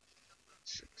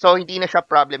 So, hindi na siya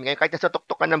problem ngayon. Kahit nasa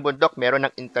tuktok ka ng bundok, meron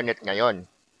ng internet ngayon.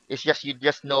 It's just, you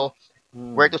just know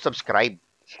where Hmm, to subscribe.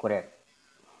 correct.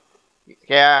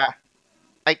 Kaya,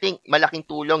 I think malaking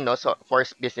tulong, no, so for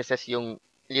businesses yung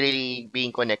really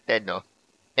being connected, no.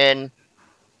 And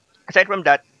aside from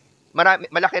that,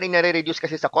 malaki rin nare-reduce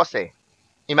kasi sa cost eh.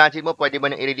 Imagine mo, pwede mo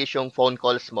nang i-reduce yung phone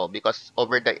calls mo because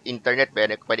over the internet,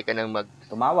 pwede ka nang mag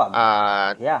Tumawag.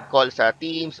 ah, Yeah, call sa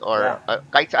Teams yeah. or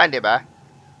kahit saan, 'di ba?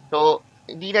 So,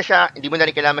 hindi mo na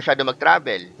rin kailangan masyado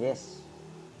mag-travel. Yes.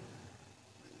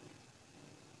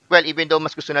 Well, even though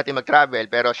mas gusto natin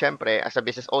mag-travel, pero syempre, as a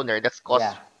business owner, that's Yeah.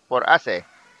 cost for us eh.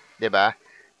 'Di ba?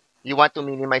 You want to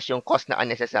minimize yung cost na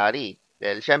unnecessary.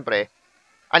 Well, syempre,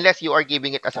 unless you are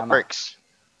giving it as a Tama. perks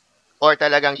or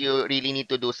talagang you really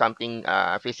need to do something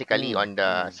physically Mm, on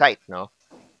the mm. site, no?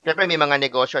 Syempre, may mga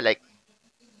negosyo like,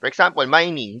 for example,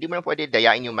 mining. Hindi mo na pwede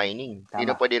dayain yung mining. Hindi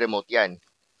na Tama. pwede remote yan.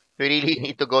 You really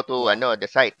need to go to Yeah. the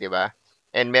site, di ba?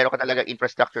 And meron ka talaga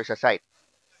infrastructure sa site.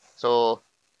 So,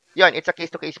 yun, it's a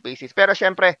case-to-case basis. Pero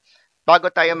syempre, bago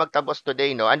tayo magtapos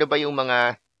today, no, ano ba yung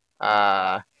mga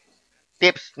uh,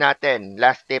 tips natin,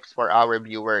 last tips for our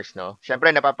viewers, no?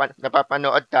 Syempre,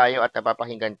 napapanood tayo at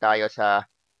napapakinggan tayo sa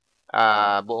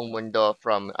buong mundo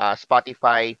from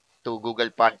Spotify to Google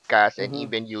Podcast and Mhm.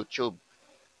 even YouTube.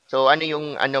 So, ano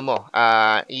yung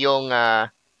yung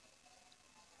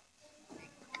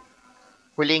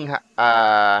huling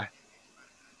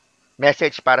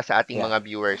message para sa ating Yeah. mga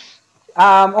viewers?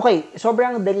 Okay,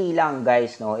 sobrang dali lang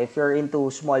guys, no? If you're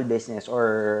into small business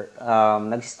or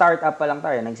nag-start up pa lang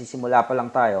tayo, nagsisimula pa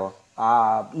lang tayo,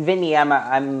 even me, I'm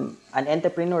an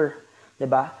entrepreneur, 'di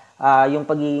ba? Yung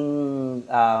pagiging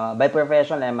by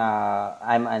profession, I'm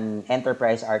an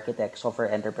enterprise architect,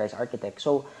 software enterprise architect.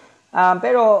 So,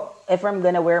 pero if I'm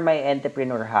gonna wear my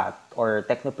entrepreneur hat or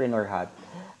technopreneur hat,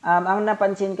 ang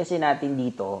napansin kasi natin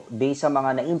dito, based sa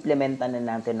mga na-implementa na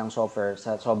natin ng software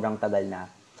sa sobrang tagal na,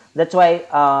 that's why,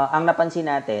 ang napansin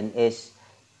natin is,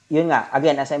 yun nga,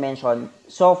 again, as I mentioned,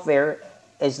 software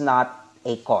is not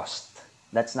a cost.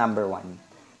 That's number one.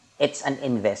 It's an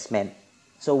investment.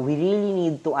 So, we really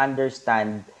need to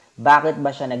understand bakit ba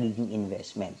siya nagiging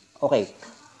investment. Okay,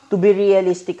 to be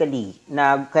realistically,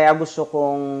 kaya gusto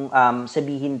kong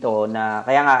sabihin to na,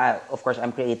 kaya nga, of course,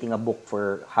 I'm creating a book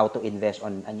for how to invest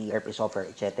on an ERP software,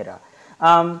 etc.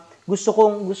 Gusto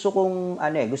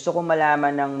kong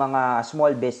malaman ng mga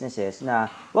small businesses na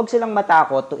wag silang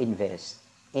matakot to invest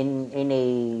in a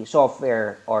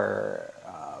software or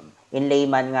in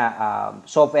layman nga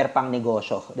software pang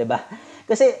negosyo, 'di ba?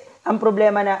 Kasi ang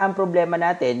problema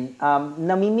natin,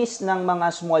 nami-miss ng mga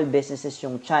small businesses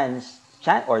yung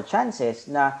chances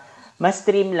na mas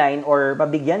streamline or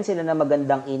mabigyan sila ng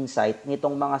magandang insight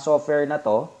nitong mga software na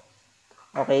to,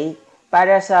 okay?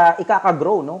 Para sa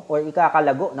ikaka-grow, no? Or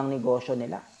ikakalago ng negosyo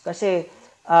nila. Kasi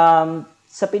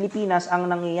sa Pilipinas, ang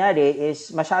nangyayari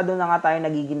is masyado na nga tayo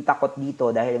nagiging takot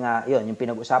dito dahil nga, yun, yung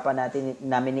pinag-usapan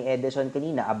namin ni Edison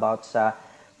kanina about sa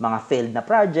mga failed na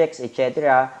projects,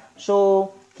 etc. So,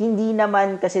 hindi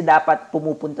naman kasi dapat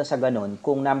pumupunta sa ganun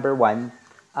kung number one,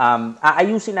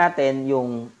 aayusin natin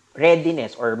yung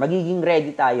readiness or magiging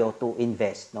ready tayo to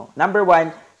invest. No? Number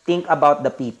one, think about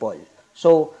the people.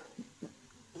 So,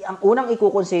 ang unang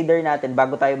i-consider natin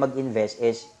bago tayo mag-invest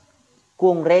is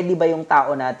kung ready ba yung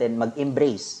tao natin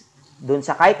mag-embrace dun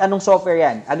sa kahit anong software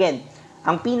yan. Again,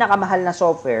 ang pinakamahal na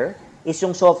software is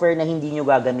yung software na hindi nyo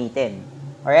gagamitin.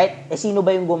 Alright? Sino ba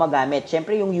yung gumagamit?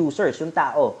 Siyempre yung users, yung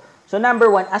tao. So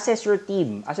number one, assess your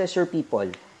team, assess your people.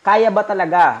 Kaya ba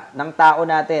talaga ng tao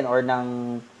natin or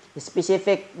ng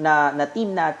specific na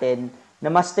team natin na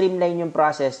mas streamline yung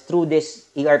process through this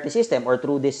ERP system or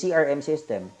through this CRM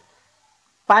system?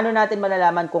 Paano natin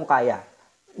malalaman kung kaya?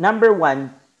 Number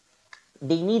one,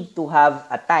 they need to have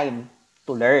a time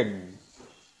to learn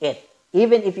it.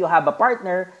 Even if you have a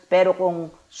partner, pero kung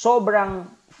sobrang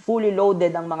fully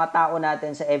loaded ang mga tao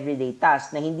natin sa everyday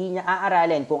task na hindi niya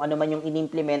aaralin kung ano man yung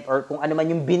in-implement or kung ano man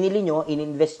yung binili nyo,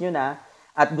 in-invest nyo na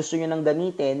at gusto nyo nang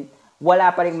gamitin,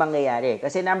 wala pa rin mangyayari.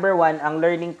 Kasi number one, ang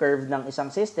learning curve ng isang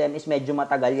system is medyo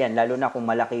matagal yan, lalo na kung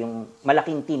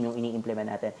malaking team yung ini-implement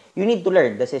natin. You need to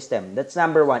learn the system. That's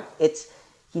number one. It's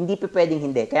hindi pa pwedeng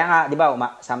hindi. Kaya nga, di ba,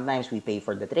 sometimes we pay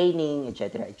for the training,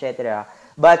 etc., etc.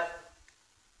 But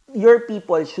your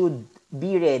people should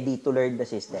be ready to learn the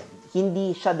system.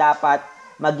 Hindi siya dapat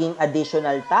maging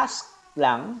additional task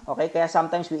lang. Okay? Kaya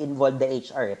sometimes we involve the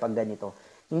HR pag ganito.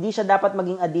 Hindi siya dapat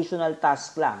maging additional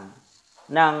task lang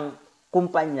ng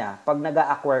kumpanya pag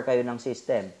nag-acquire kayo ng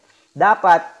system.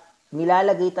 Dapat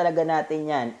nilalagay talaga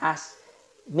natin yan as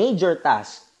major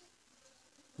task,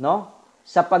 no?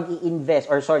 Sa pag-i-invest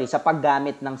sa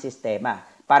paggamit ng sistema.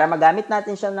 Para magamit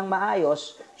natin siya ng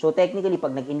maayos, so technically,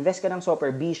 pag nag-invest ka ng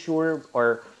software, be sure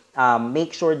or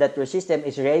make sure that your system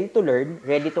is ready to learn,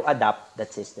 ready to adapt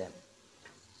that system.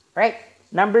 Right?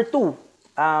 Number two,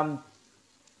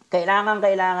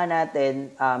 kailangan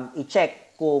natin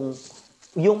i-check kung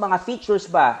yung mga features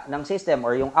ba ng system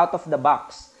or yung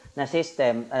out-of-the-box na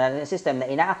system na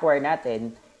ina-acquire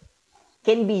natin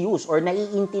can be used or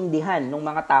naiintindihan ng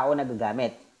mga tao na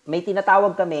gagamit. May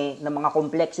tinatawag kami ng mga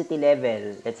complexity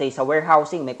level. Let's say sa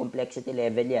warehousing, may complexity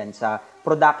level yan. Sa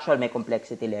production, may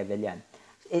complexity level yan.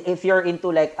 If you're into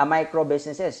like a micro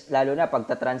businesses, lalo na pag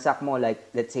ta-transact mo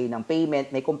like let's say ng payment,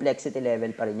 may complexity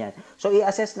level pa rin yan. So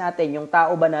i-assess natin yung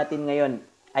tao ba natin ngayon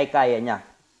ay kaya niya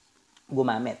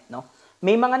gumamit, no?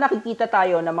 May mga nakikita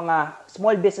tayo na mga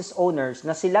small business owners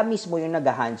na sila mismo yung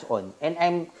nag-hands-on. And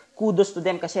I'm kudos to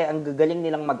them kasi ang gagaling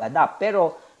nilang mag-adapt.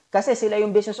 Pero kasi sila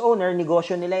yung business owner,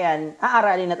 negosyo nila yan,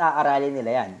 aaralin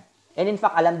nila yan. And in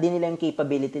fact, alam din nila yung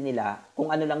capability nila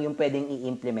kung ano lang yung pwedeng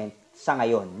i-implement sa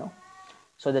ngayon, no?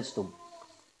 So that's two.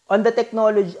 On the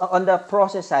technology, on the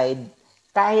process side,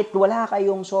 kahit wala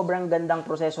kayong sobrang gandang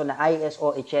proseso na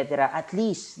ISO, etc., at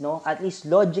least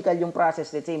logical yung process.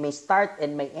 Let's say may start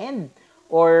and may end.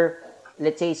 Or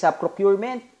let's say sa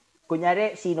procurement,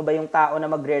 kunyari, sino ba yung tao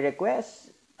na magre-request,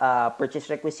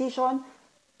 purchase requisition,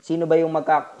 sino ba yung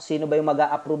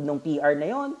mag-a-approve ng PR na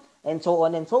yon, and so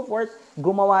on and so forth.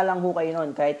 Gumawa lang ho kayo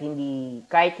nun kahit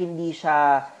hindi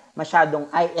siya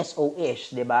masyadong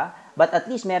ISO-ish, 'di ba? But at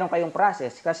least meron kayong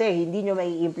process kasi hindi nyo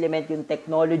mai-implement yung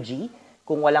technology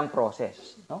kung walang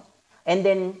process, no? And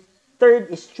then third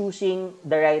is choosing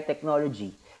the right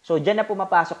technology. So diyan na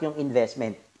pumapasok yung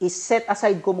investment. Is set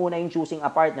aside ko muna yung choosing a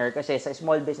partner kasi sa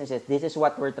small businesses, this is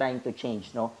what we're trying to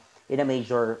change, no? In a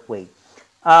major way.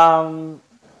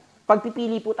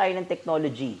 Pagpipili po tayo ng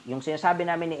technology, yung sinasabi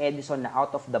namin ni Edison na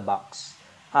out of the box,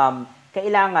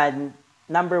 kailangan,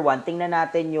 number one, tingnan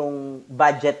natin yung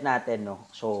budget natin, no?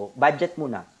 So, budget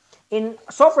muna. In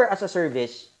software as a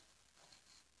service,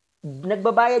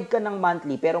 nagbabayad ka ng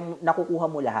monthly pero nakukuha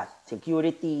mo lahat.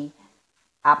 Security,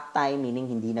 uptime, meaning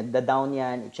hindi nagda-down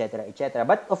yan, etc., etc.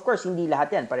 But of course, hindi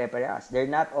lahat yan pare-parehas. They're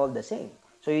not all the same.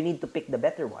 So you need to pick the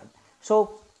better one.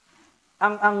 So,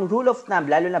 ang rule of thumb,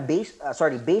 lalo na based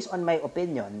on my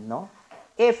opinion, no?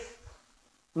 If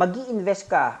magi-invest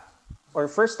ka or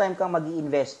first time kang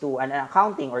magi-invest to an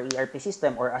accounting or ERP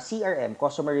system or a CRM,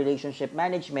 customer relationship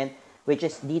management, which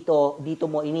is dito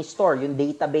mo ini-store yung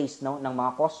database, no, ng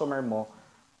mga customer mo,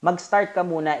 mag-start ka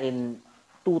muna in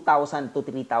 2,000 to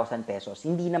 3,000 pesos.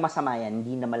 Hindi na masama yan,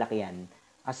 hindi na malaki yan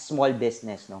as small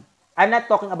business, no? I'm not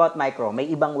talking about micro, may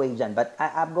ibang way dyan, but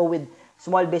I'll go with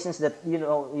small business that, you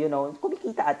know,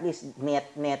 kumikita at least net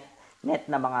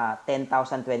na mga 10,000,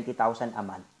 20,000 a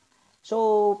month. So,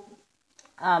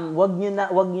 wag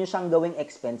niyo siyang gawing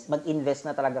expense, mag-invest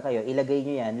na talaga kayo, ilagay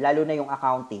niyo yan, lalo na yung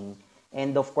accounting,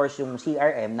 and of course, yung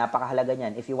CRM, napakahalaga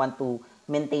niyan if you want to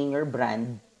maintain your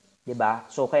brand, 'di ba?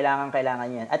 So kailangan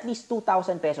niyan. At least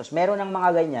 2,000 pesos. Meron ng mga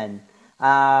ganyan.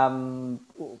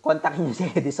 Kontakin niyo si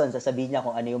Edison, sasabihin niya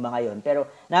kung ano yung mga 'yon. Pero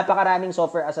napakaraming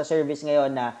software as a service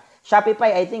ngayon na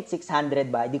Shopify, I think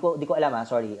 600 ba? Di ko alam,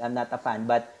 sorry. I'm not a fan,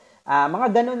 but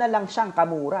mga ganun na lang siyang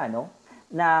kamura, no?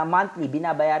 na monthly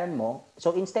binabayaran mo.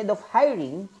 So instead of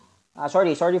hiring,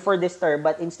 sorry for this term,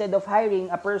 but instead of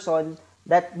hiring a person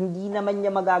that hindi naman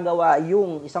niya magagawa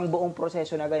yung isang buong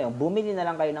proseso na ganyan, bumili na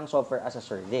lang kayo ng software as a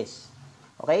service.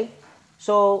 Okay?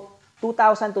 So,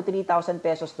 2,000 to 3,000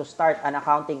 pesos to start an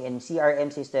accounting and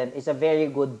CRM system is a very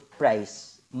good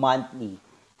price monthly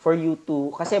for you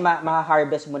to, kasi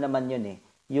ma-harvest mo naman yun eh.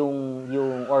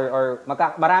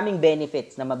 Maraming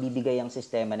benefits na mabibigay ang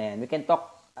sistema na yan. We can talk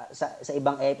sa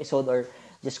ibang episode or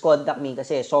just contact me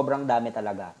kasi sobrang dami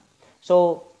talaga.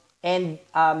 So, and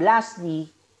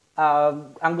lastly,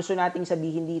 ang gusto nating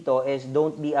sabihin dito is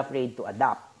don't be afraid to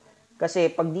adapt. Kasi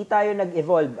pag di tayo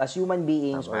nag-evolve as human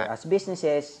beings or as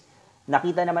businesses,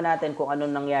 nakita naman natin kung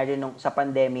anong nangyari sa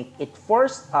pandemic. It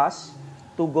forced us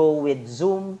to go with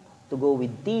Zoom, to go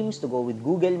with Teams, to go with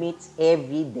Google Meets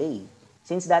every day.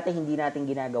 Since dati hindi natin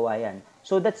ginagawa yan.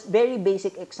 So that's very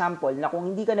basic example na kung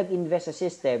hindi ka nag-invest sa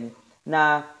system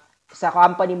na sa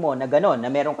company mo na gano'n, na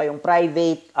meron kayong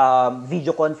private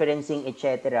video conferencing,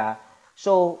 etc.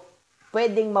 So,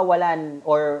 pwedeng mawalan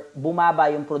or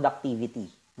bumaba yung productivity,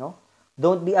 no?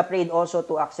 Don't be afraid also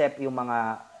to accept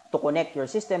to connect your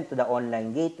system to the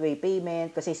online gateway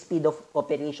payment kasi speed of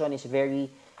operation is very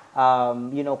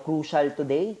crucial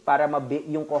today para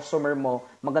yung customer mo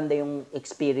maganda yung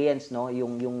experience, no?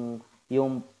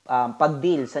 Yung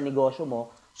pag-deal sa negosyo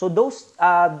mo. So those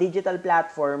digital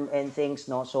platform and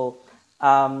things, no? So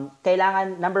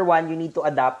kailangan, number one, you need to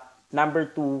adapt.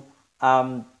 Number two,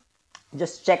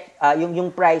 just check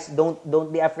yung price.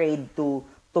 Don't be afraid to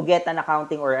get an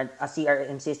accounting or a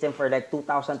CRM system for like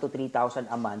 2,000 to 3,000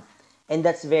 a month. And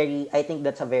I think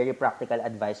that's a very practical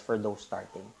advice for those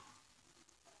starting.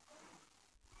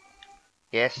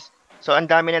 Yes. So, ang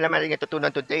dami na naman rin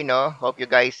natutunan today, no? Hope you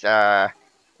guys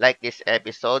like this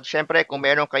episode. Siyempre, kung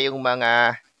meron kayong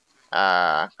mga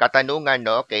katanungan,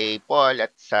 no, kay Paul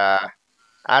at sa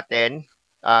atin,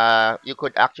 you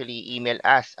could actually email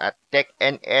us at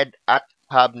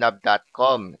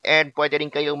techned@hubnab.com. And pwede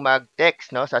rin kayong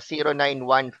mag-text, no, sa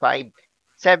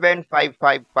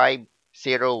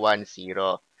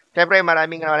 0915-7555-010. Siyempre,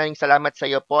 maraming maraming salamat sa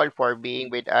iyo, Paul, for being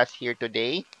with us here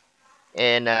today.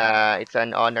 And it's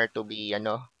an honor to be,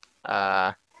 to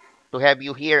have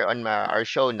you here on our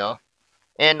show, no?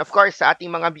 And of course, sa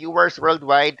ating mga viewers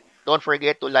worldwide, don't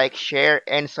forget to like, share,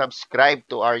 and subscribe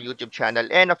to our YouTube channel.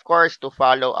 And of course, to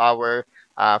follow our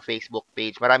Facebook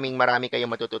page. Marami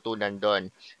kayong matututunan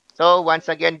doon. So, once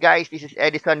again, guys, this is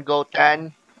Edison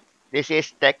Gotan. This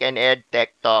is Tech and Ed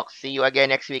Tech Talk. See you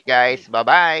again next week, guys.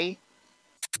 Bye-bye!